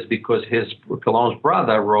know this because Colon's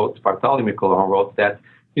brother Bartholomew Colon wrote that,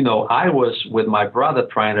 I was with my brother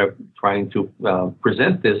trying to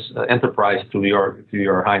present this enterprise to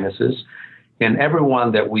your highnesses, and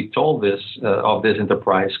everyone that we told this of this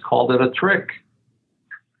enterprise called it a trick.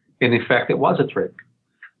 And in fact, it was a trick.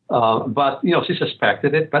 But she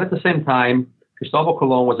suspected it. But at the same time, Cristobal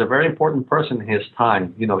Colon was a very important person in his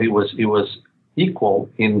time. He was equal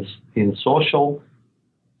in social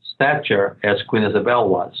stature as Queen Isabel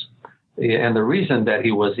was. And the reason that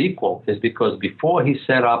he was equal is because before he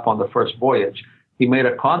set up on the first voyage, he made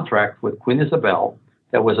a contract with Queen Isabel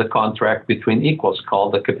that was a contract between equals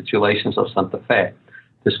called the Capitulations of Santa Fe.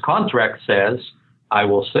 This contract says, I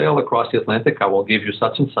will sail across the Atlantic. I will give you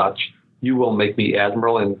such and such. You will make me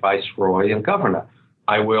admiral and viceroy and governor.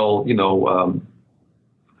 I will,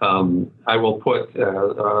 I will put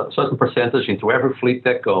a certain percentage into every fleet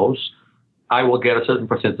that goes. I will get a certain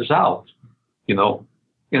percentage out,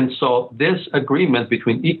 And so this agreement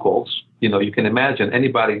between equals, you can imagine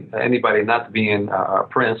anybody not being a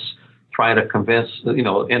prince trying to convince,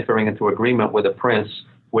 entering into agreement with a prince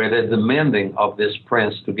where they're demanding of this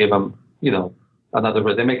prince to give them, in other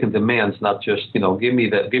words, they're making demands, not just, give me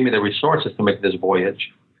the resources to make this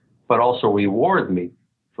voyage, but also reward me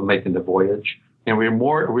for making the voyage and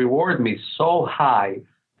reward me so high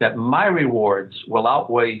that my rewards will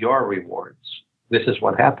outweigh your rewards. This is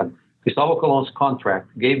what happened. Cristobal Colon's contract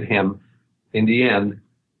gave him, in the end,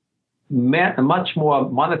 much more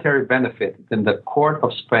monetary benefit than the court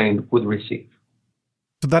of Spain would receive.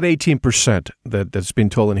 So that 18% that's been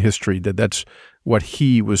told in history, that's what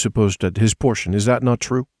he was supposed to, his portion. Is that not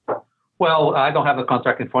true? Well, I don't have the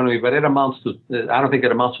contract in front of me, but it amounts to, I don't think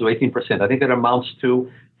it amounts to 18%. I think it amounts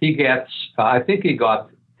to, he got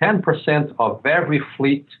 10% of every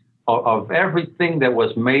fleet, of everything that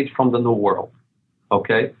was made from the New World.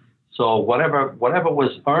 Okay? So whatever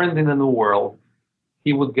was earned in the New World,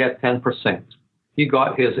 he would get 10%. He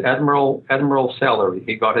got his admiral salary.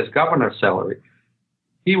 He got his governor's salary.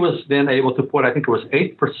 He was then able to put, I think it was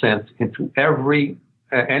 8% into every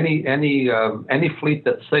any fleet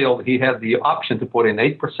that sailed. He had the option to put in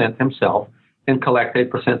 8% himself and collect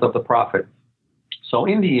 8% of the profit. So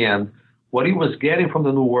in the end, what he was getting from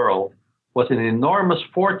the New World was an enormous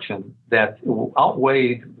fortune that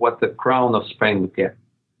outweighed what the crown of Spain would get.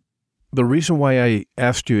 The reason why I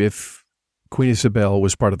asked you if Queen Isabel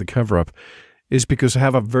was part of the cover-up is because I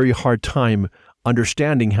have a very hard time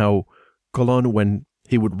understanding how Colon, when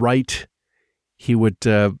he would write, he would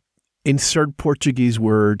insert Portuguese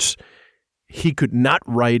words. He could not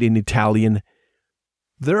write in Italian.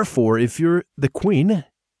 Therefore, if you're the queen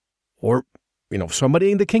or,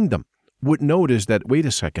 somebody in the kingdom would notice that, wait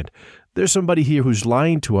a second, there's somebody here who's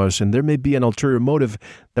lying to us and there may be an ulterior motive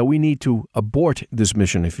that we need to abort this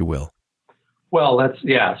mission, if you will. Well,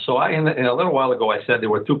 So in a little while ago, I said there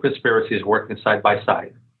were two conspiracies working side by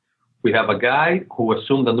side. We have a guy who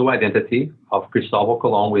assumed the new identity of Cristobal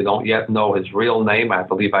Colon. We don't yet know his real name. I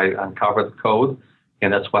believe I uncovered the code,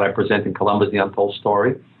 and that's what I present in Columbus, the Untold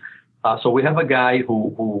Story. So we have a guy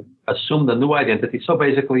who assumed the new identity. So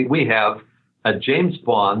basically, we have a James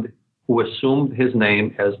Bond who assumed his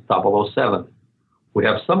name as 007. We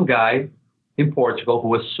have some guy in Portugal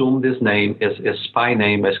who assumed his name, his spy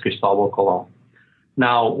name, as Cristobal Colon.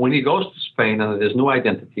 Now, when he goes to Spain under his new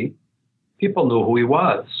identity, people knew who he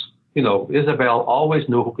was. Isabel always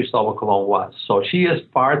knew who Cristobal Colon was. So she is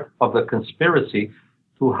part of the conspiracy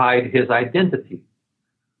to hide his identity.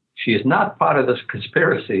 She is not part of this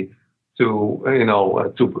conspiracy that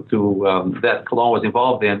Colon was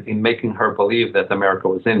involved in making her believe that America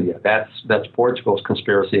was India. That's Portugal's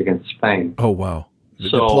conspiracy against Spain. Oh, wow. The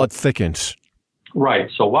plot thickens. Right.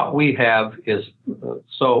 So what we have is,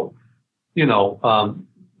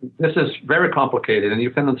 this is very complicated, and you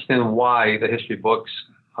can understand why the history books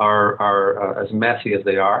are as messy as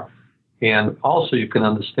they are. And also you can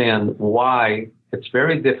understand why it's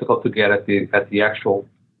very difficult to get at the actual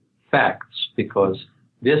facts, because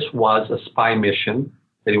this was a spy mission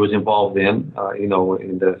that he was involved in,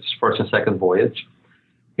 in the first and second voyage.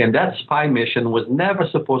 And that spy mission was never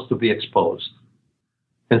supposed to be exposed.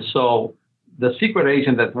 And so the secret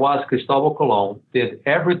agent that was Cristobal Colon did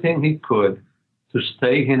everything he could to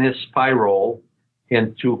stay in his spy role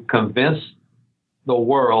and to convince the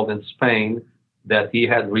world and Spain that he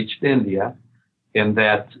had reached India, and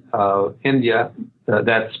that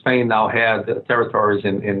that Spain now had territories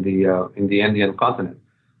in the Indian continent.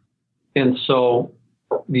 And so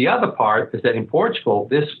the other part is that in Portugal,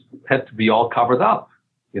 this had to be all covered up.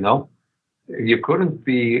 You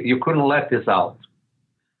couldn't let this out.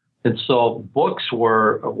 And so books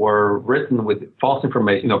were written with false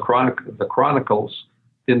information. The chronicles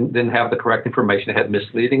didn't have the correct information. They had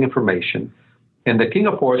misleading information. And the King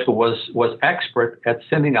of Portugal was expert at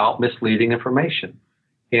sending out misleading information.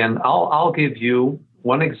 And I'll give you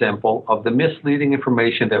one example of the misleading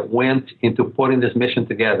information that went into putting this mission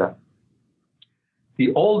together.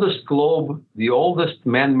 The oldest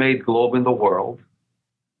man-made globe in the world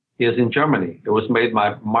is in Germany. It was made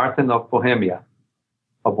by Martin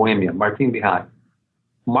behind.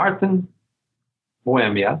 Martin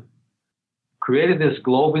Bohemia created this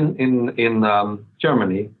globe in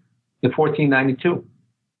Germany in 1492.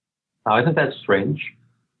 Now, isn't that strange?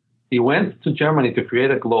 He went to Germany to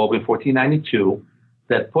create a globe in 1492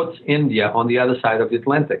 that puts India on the other side of the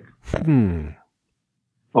Atlantic.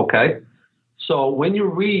 Okay? So when you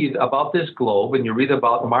read about this globe and you read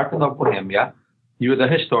about Martin of Bohemia, you, the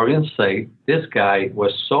historians, say this guy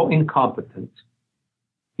was so incompetent.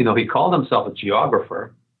 He called himself a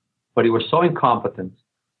geographer, but he was so incompetent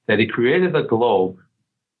that he created a globe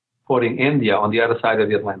putting India on the other side of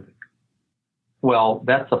the Atlantic. Well,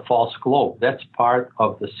 that's a false globe. That's part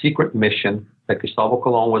of the secret mission that Cristobal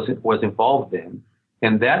Colon was involved in,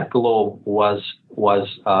 and that globe was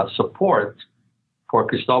support for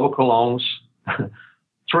Cristobal Colon's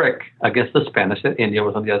trick against the Spanish that India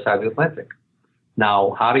was on the other side of the Atlantic.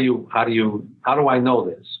 Now, how do I know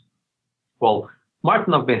this? Well,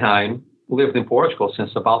 Martin of Behaim lived in Portugal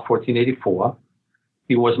since about 1484.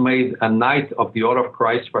 He was made a Knight of the Order of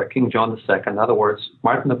Christ by King John II. In other words,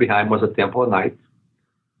 Martin of Behaim was a Templar Knight.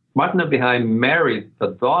 Martin of Behaim married the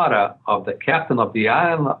daughter of the captain of the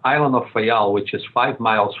island of Fayal, which is 5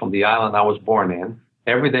 miles from the island I was born in.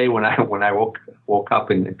 Every day when I woke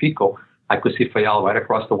up in Pico, I could see Fayal right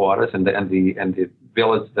across the waters, and the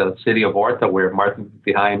village, the city of Horta, where Martin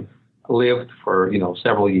Behaim lived for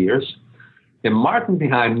several years. And Martin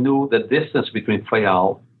Behaim knew the distance between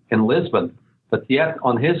Fayal and Lisbon, but yet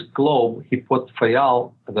on his globe he put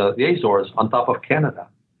Fayal, the Azores, on top of Canada.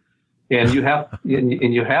 And you have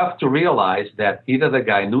to realize that either the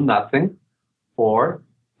guy knew nothing, or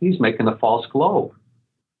he's making a false globe.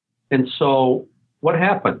 And so what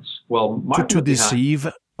happens? Well, Martin to deceive,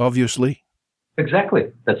 obviously.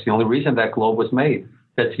 Exactly. That's the only reason that globe was made.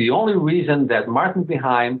 That's the only reason that Martin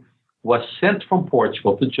Behaim was sent from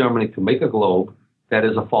Portugal to Germany to make a globe that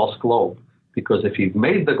is a false globe. Because if he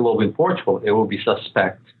made the globe in Portugal, it would be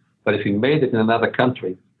suspect. But if he made it in another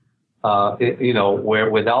country, where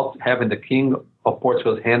without having the King of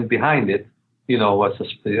Portugal's hand behind it, was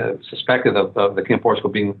suspected of the King of Portugal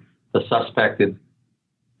being the suspected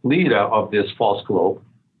leader of this false globe,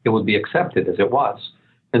 it would be accepted as it was.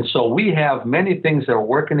 And so we have many things that are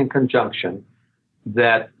working in conjunction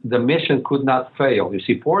that the mission could not fail. You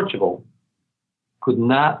see, Portugal could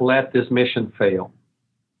not let this mission fail.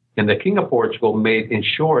 And the King of Portugal made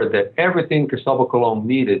ensure that everything Cristobal Colon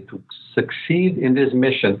needed to succeed in this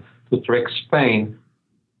mission to trick Spain,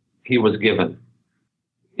 he was given.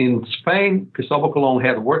 In Spain, Cristobal Colon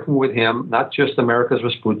had working with him not just America's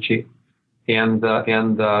Vespucci and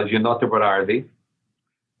Gianotto Berardi,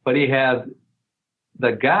 but he had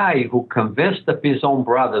the guy who convinced the Pizon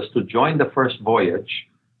brothers to join the first voyage,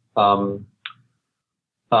 Vasquez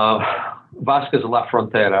La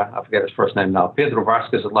Frontera, I forget his first name now, Pedro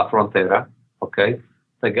Vasquez La Frontera, okay?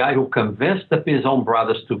 The guy who convinced the Pizon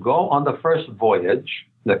brothers to go on the first voyage,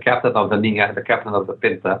 the captain of the Ninha, the captain of the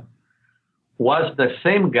Pinta, was the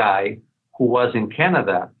same guy who was in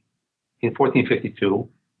Canada in 1452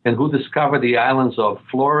 and who discovered the islands of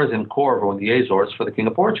Flores and Corvo in the Azores for the King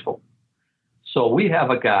of Portugal. So we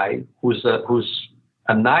have a guy who's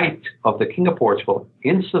a knight of the King of Portugal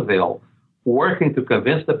in Seville, working to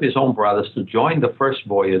convince the Pizon brothers to join the first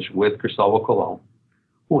voyage with Cristobal Colon,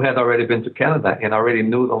 who had already been to Canada and already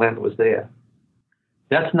knew the land was there.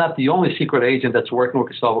 That's not the only secret agent that's working with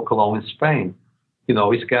Cristobal Colon in Spain.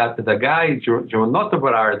 He's got the guy, Gianotto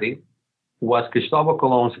Berardi, was Cristobal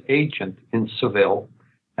Colon's agent in Seville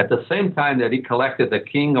at the same time that he collected the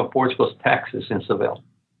King of Portugal's taxes in Seville.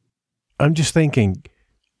 I'm just thinking,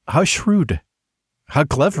 how shrewd How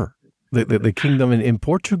clever. The kingdom in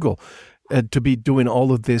Portugal to be doing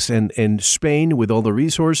all of this, and Spain with all the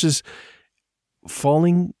resources,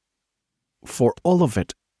 falling for all of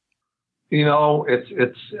it.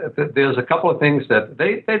 There's a couple of things that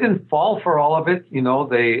they didn't fall for all of it.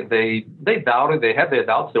 They doubted. They had their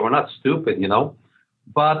doubts. They were not stupid.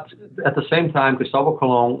 But at the same time, Cristobal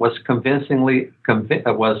Colon was convincing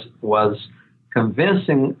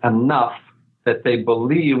enough that they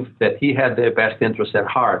believed that he had their best interests at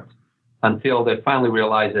heart, until they finally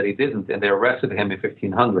realized that he didn't, and they arrested him in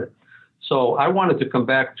 1500. So I wanted to come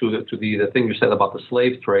back to the thing you said about the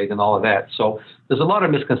slave trade and all of that. So there's a lot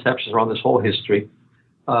of misconceptions around this whole history.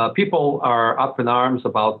 People are up in arms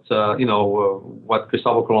about what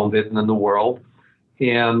Cristobal Colon did in the New World,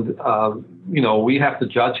 and we have to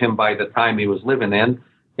judge him by the time he was living in,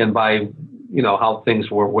 and by how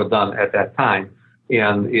things were done at that time,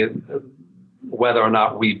 and whether or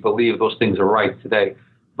not we believe those things are right today.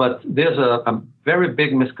 But there's a very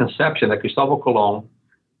big misconception that Cristobal Colon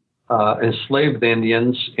enslaved the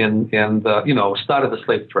Indians and started the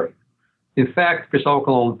slave trade. In fact, Cristobal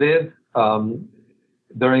Colon did,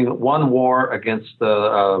 during one war against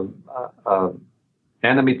the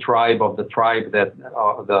enemy tribe of the tribe that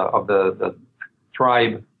the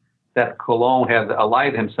tribe that Colon had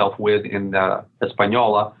allied himself with in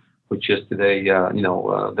Hispaniola, which is today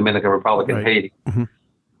Dominican Republic and Haiti. Mm-hmm.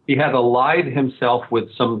 He had allied himself with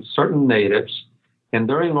some certain natives, and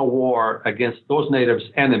during a war against those natives'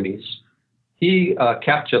 enemies, he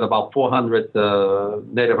captured about 400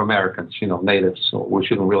 Native Americans, natives, so we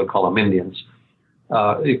shouldn't really call them Indians.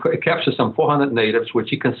 He captured some 400 natives, which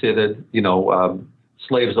he considered,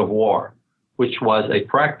 slaves of war, which was a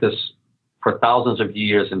practice for thousands of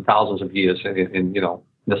years in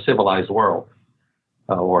the civilized world,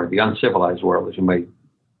 or the uncivilized world, as you may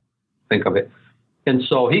think of it. And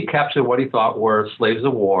so he captured what he thought were slaves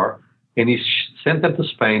of war, and he sent them to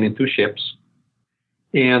Spain in 2 ships.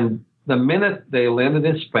 And the minute they landed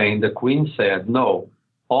in Spain, the queen said, no,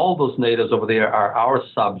 all those natives over there are our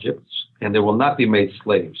subjects, and they will not be made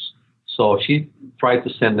slaves. So she tried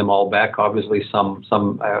to send them all back. Obviously, some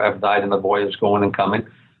have died in the voyage going and coming.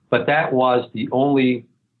 But that was the only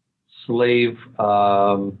slave,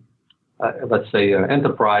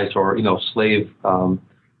 enterprise or, slave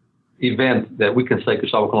event that we can say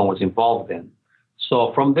Cristobal Colon was involved in.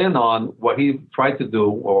 So from then on, what he tried to do,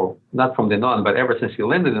 or not from then on, but ever since he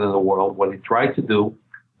landed in the world, what he tried to do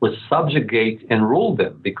was subjugate and rule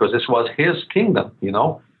them, because this was his kingdom,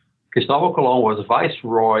 Cristobal Colon was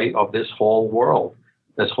viceroy of this whole world,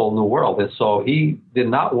 this whole new world. And so he did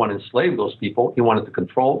not want to enslave those people. He wanted to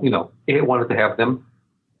control, he wanted to have them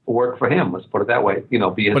work for him, let's put it that way, be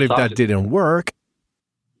his But if subject. that didn't work?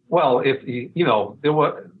 Well,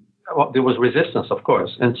 there was resistance, of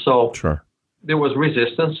course. And so sure. There was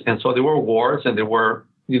resistance, and so there were wars, and there were,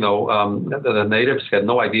 the natives had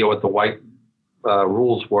no idea what the white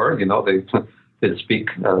rules were. They didn't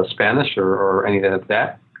speak Spanish or any of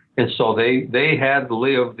that. And so they had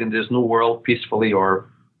lived in this new world peacefully, or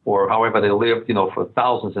however they lived, for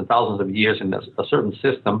thousands and thousands of years in a certain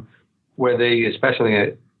system where they, especially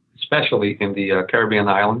in the Caribbean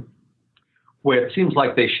island, where it seems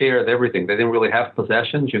like they shared everything. They didn't really have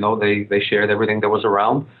possessions, they shared everything that was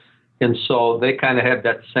around. And so they kind of had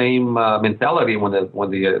that same mentality when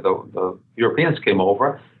the Europeans came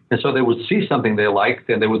over. And so they would see something they liked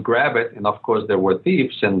and they would grab it. And of course, there were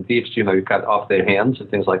thieves, and thieves, you cut off their hands and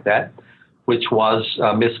things like that, which was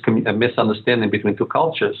a misunderstanding between two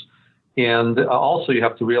cultures. And also you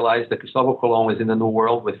have to realize that Cristobal Colon was in the New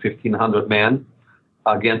World with 1,500 men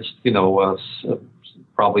against,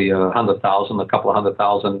 probably 100,000, a couple of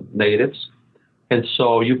 100,000 natives. And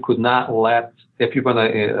so you could not let, if you're going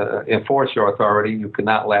to enforce your authority, you could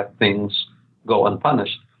not let things go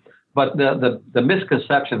unpunished. But the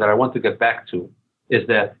misconception that I want to get back to is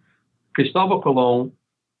that Cristobal Colon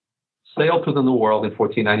sailed to the New World in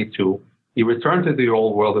 1492. He returned to the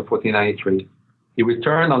Old World in 1493. He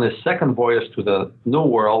returned on his second voyage to the New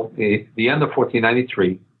World at the end of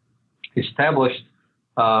 1493. He established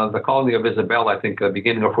the colony of Isabella, I think,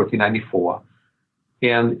 beginning of 1494.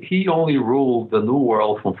 And he only ruled the New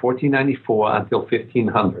World from 1494 until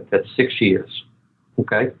 1500. That's 6 years.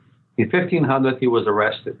 Okay? In 1500, he was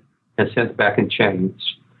arrested and sent back in chains.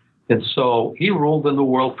 And so he ruled the New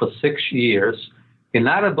World for 6 years. And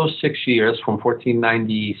out of those 6 years, from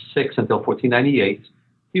 1496 until 1498,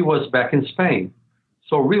 he was back in Spain.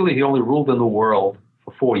 So really, he only ruled the New World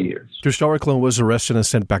for 4 years. Cristobal Colon was arrested and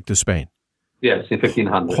sent back to Spain. Yes, in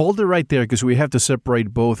 1500. Hold it right there, because we have to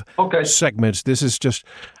separate both segments. This is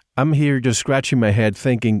I'm here just scratching my head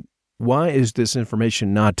thinking, why is this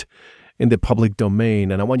information not in the public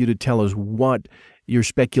domain, and I want you to tell us what your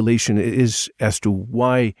speculation is as to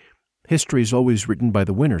why history is always written by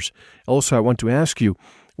the winners. Also, I want to ask you,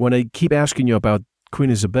 when I keep asking you about Queen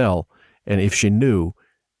Isabel and if she knew,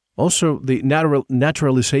 also the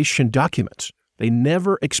naturalization documents, they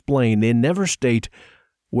never explain, they never state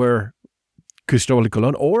where Cristobal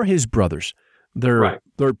Colon or his brothers, their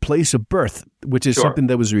place of birth, which is something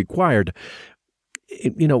that was required.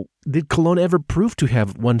 Did Colon ever prove to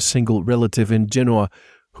have one single relative in Genoa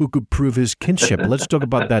who could prove his kinship? Let's talk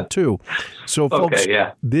about that too. So, folks,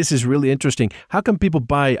 this is really interesting. How can people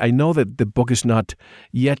buy? I know that the book is not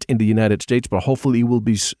yet in the United States, but hopefully it will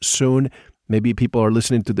be soon. Maybe people are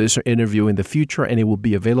listening to this interview in the future and it will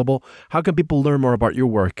be available. How can people learn more about your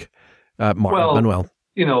work, Manuel?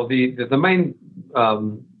 The main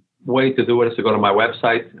way to do it is to go to my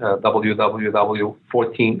website,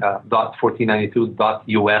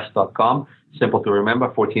 www.1492.us.com. Simple to remember,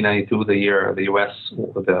 1492, the year the U.S.,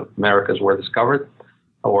 the Americas were discovered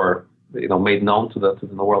or made known to the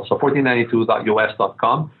world. So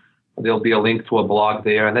 1492.us.com. There'll be a link to a blog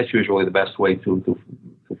there, and that's usually the best way to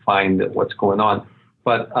find what's going on.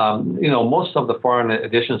 But most of the foreign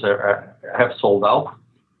editions have sold out,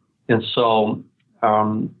 and so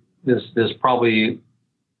there's probably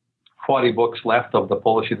 40 books left of the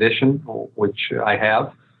Polish edition, which I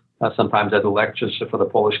have. Sometimes I do lectures for the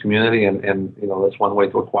Polish community, and that's one way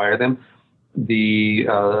to acquire them. The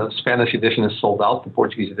Spanish edition is sold out. The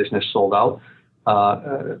Portuguese edition is sold out.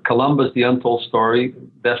 Columbus, The Untold Story,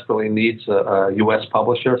 desperately needs a U.S.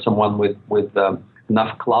 publisher, someone with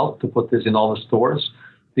enough clout to put this in all the stores,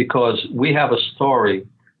 because we have a story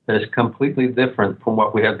that is completely different from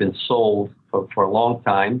what we have been sold for a long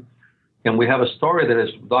time. And we have a story that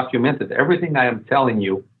is documented. Everything I am telling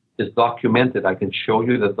you is documented. I can show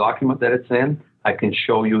you the document that it's in. I can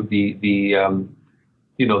show you the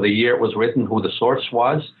year it was written, who the source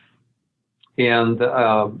was. And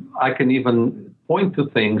I can even point to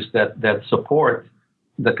things that support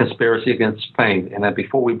the conspiracy against Spain. And then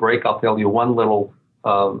before we break, I'll tell you one little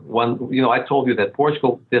I told you that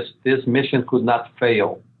Portugal, this mission could not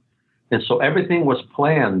fail. And so everything was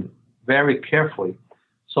planned very carefully.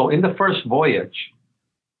 So in the first voyage,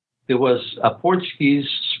 there was a Portuguese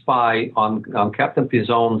spy on Captain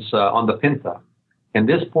Pison's on the Pinta. And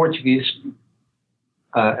this Portuguese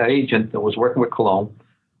agent that was working with Colon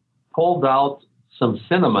pulled out some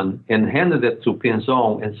cinnamon and handed it to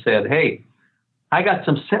Pinzon and said, "Hey,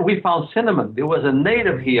 we found cinnamon. There was a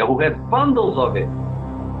native here who had bundles of it."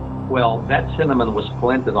 Well, that cinnamon was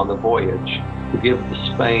planted on the voyage to give to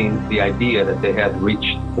Spain the idea that they had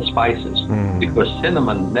reached the spices, because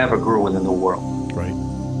cinnamon never grew in the New World. Right.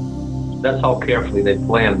 That's how carefully they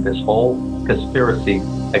planned this whole conspiracy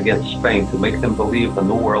against Spain to make them believe the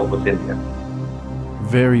New World was India.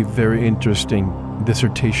 Very, very interesting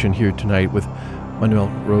dissertation here tonight with Manuel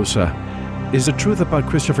Rosa. Is the truth about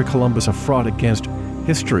Christopher Columbus a fraud against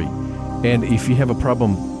history? And if you have a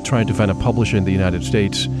problem trying to find a publisher in the United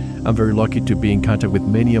States, I'm very lucky to be in contact with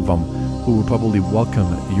many of them who will probably welcome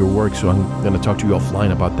your work, so I'm going to talk to you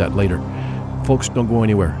offline about that later. Folks, don't go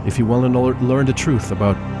anywhere. If you want to learn the truth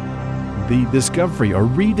about the discovery or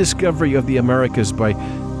rediscovery of the Americas by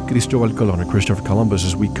Cristobal Colon, or Christopher Columbus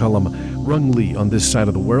as we call him wrongly on this side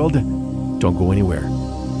of the world, don't go anywhere.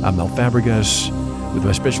 I'm Mel Fabregas with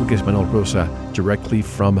my special guest Manuel Rosa directly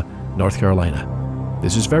from North Carolina.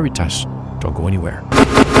 This is Veritas. Don't go anywhere.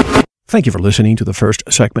 Thank you for listening to the first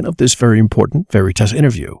segment of this very important Veritas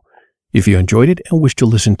interview. If you enjoyed it and wish to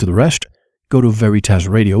listen to the rest, go to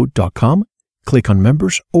veritasradio.com, click on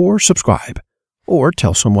members or subscribe, or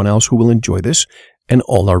tell someone else who will enjoy this and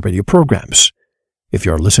all our radio programs. If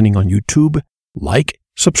you are listening on YouTube, like,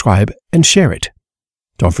 subscribe, and share it.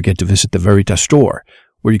 Don't forget to visit the Veritas store,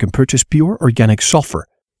 where you can purchase pure organic sulfur,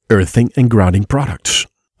 earthing and grounding products,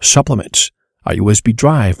 supplements, a USB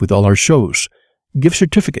drive with all our shows, gift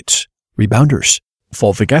certificates, rebounders,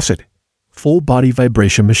 fulvic acid, full body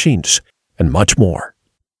vibration machines, and much more.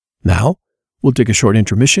 Now, we'll take a short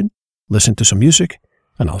intermission, listen to some music,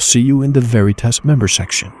 and I'll see you in the Veritas member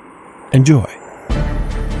section. Enjoy.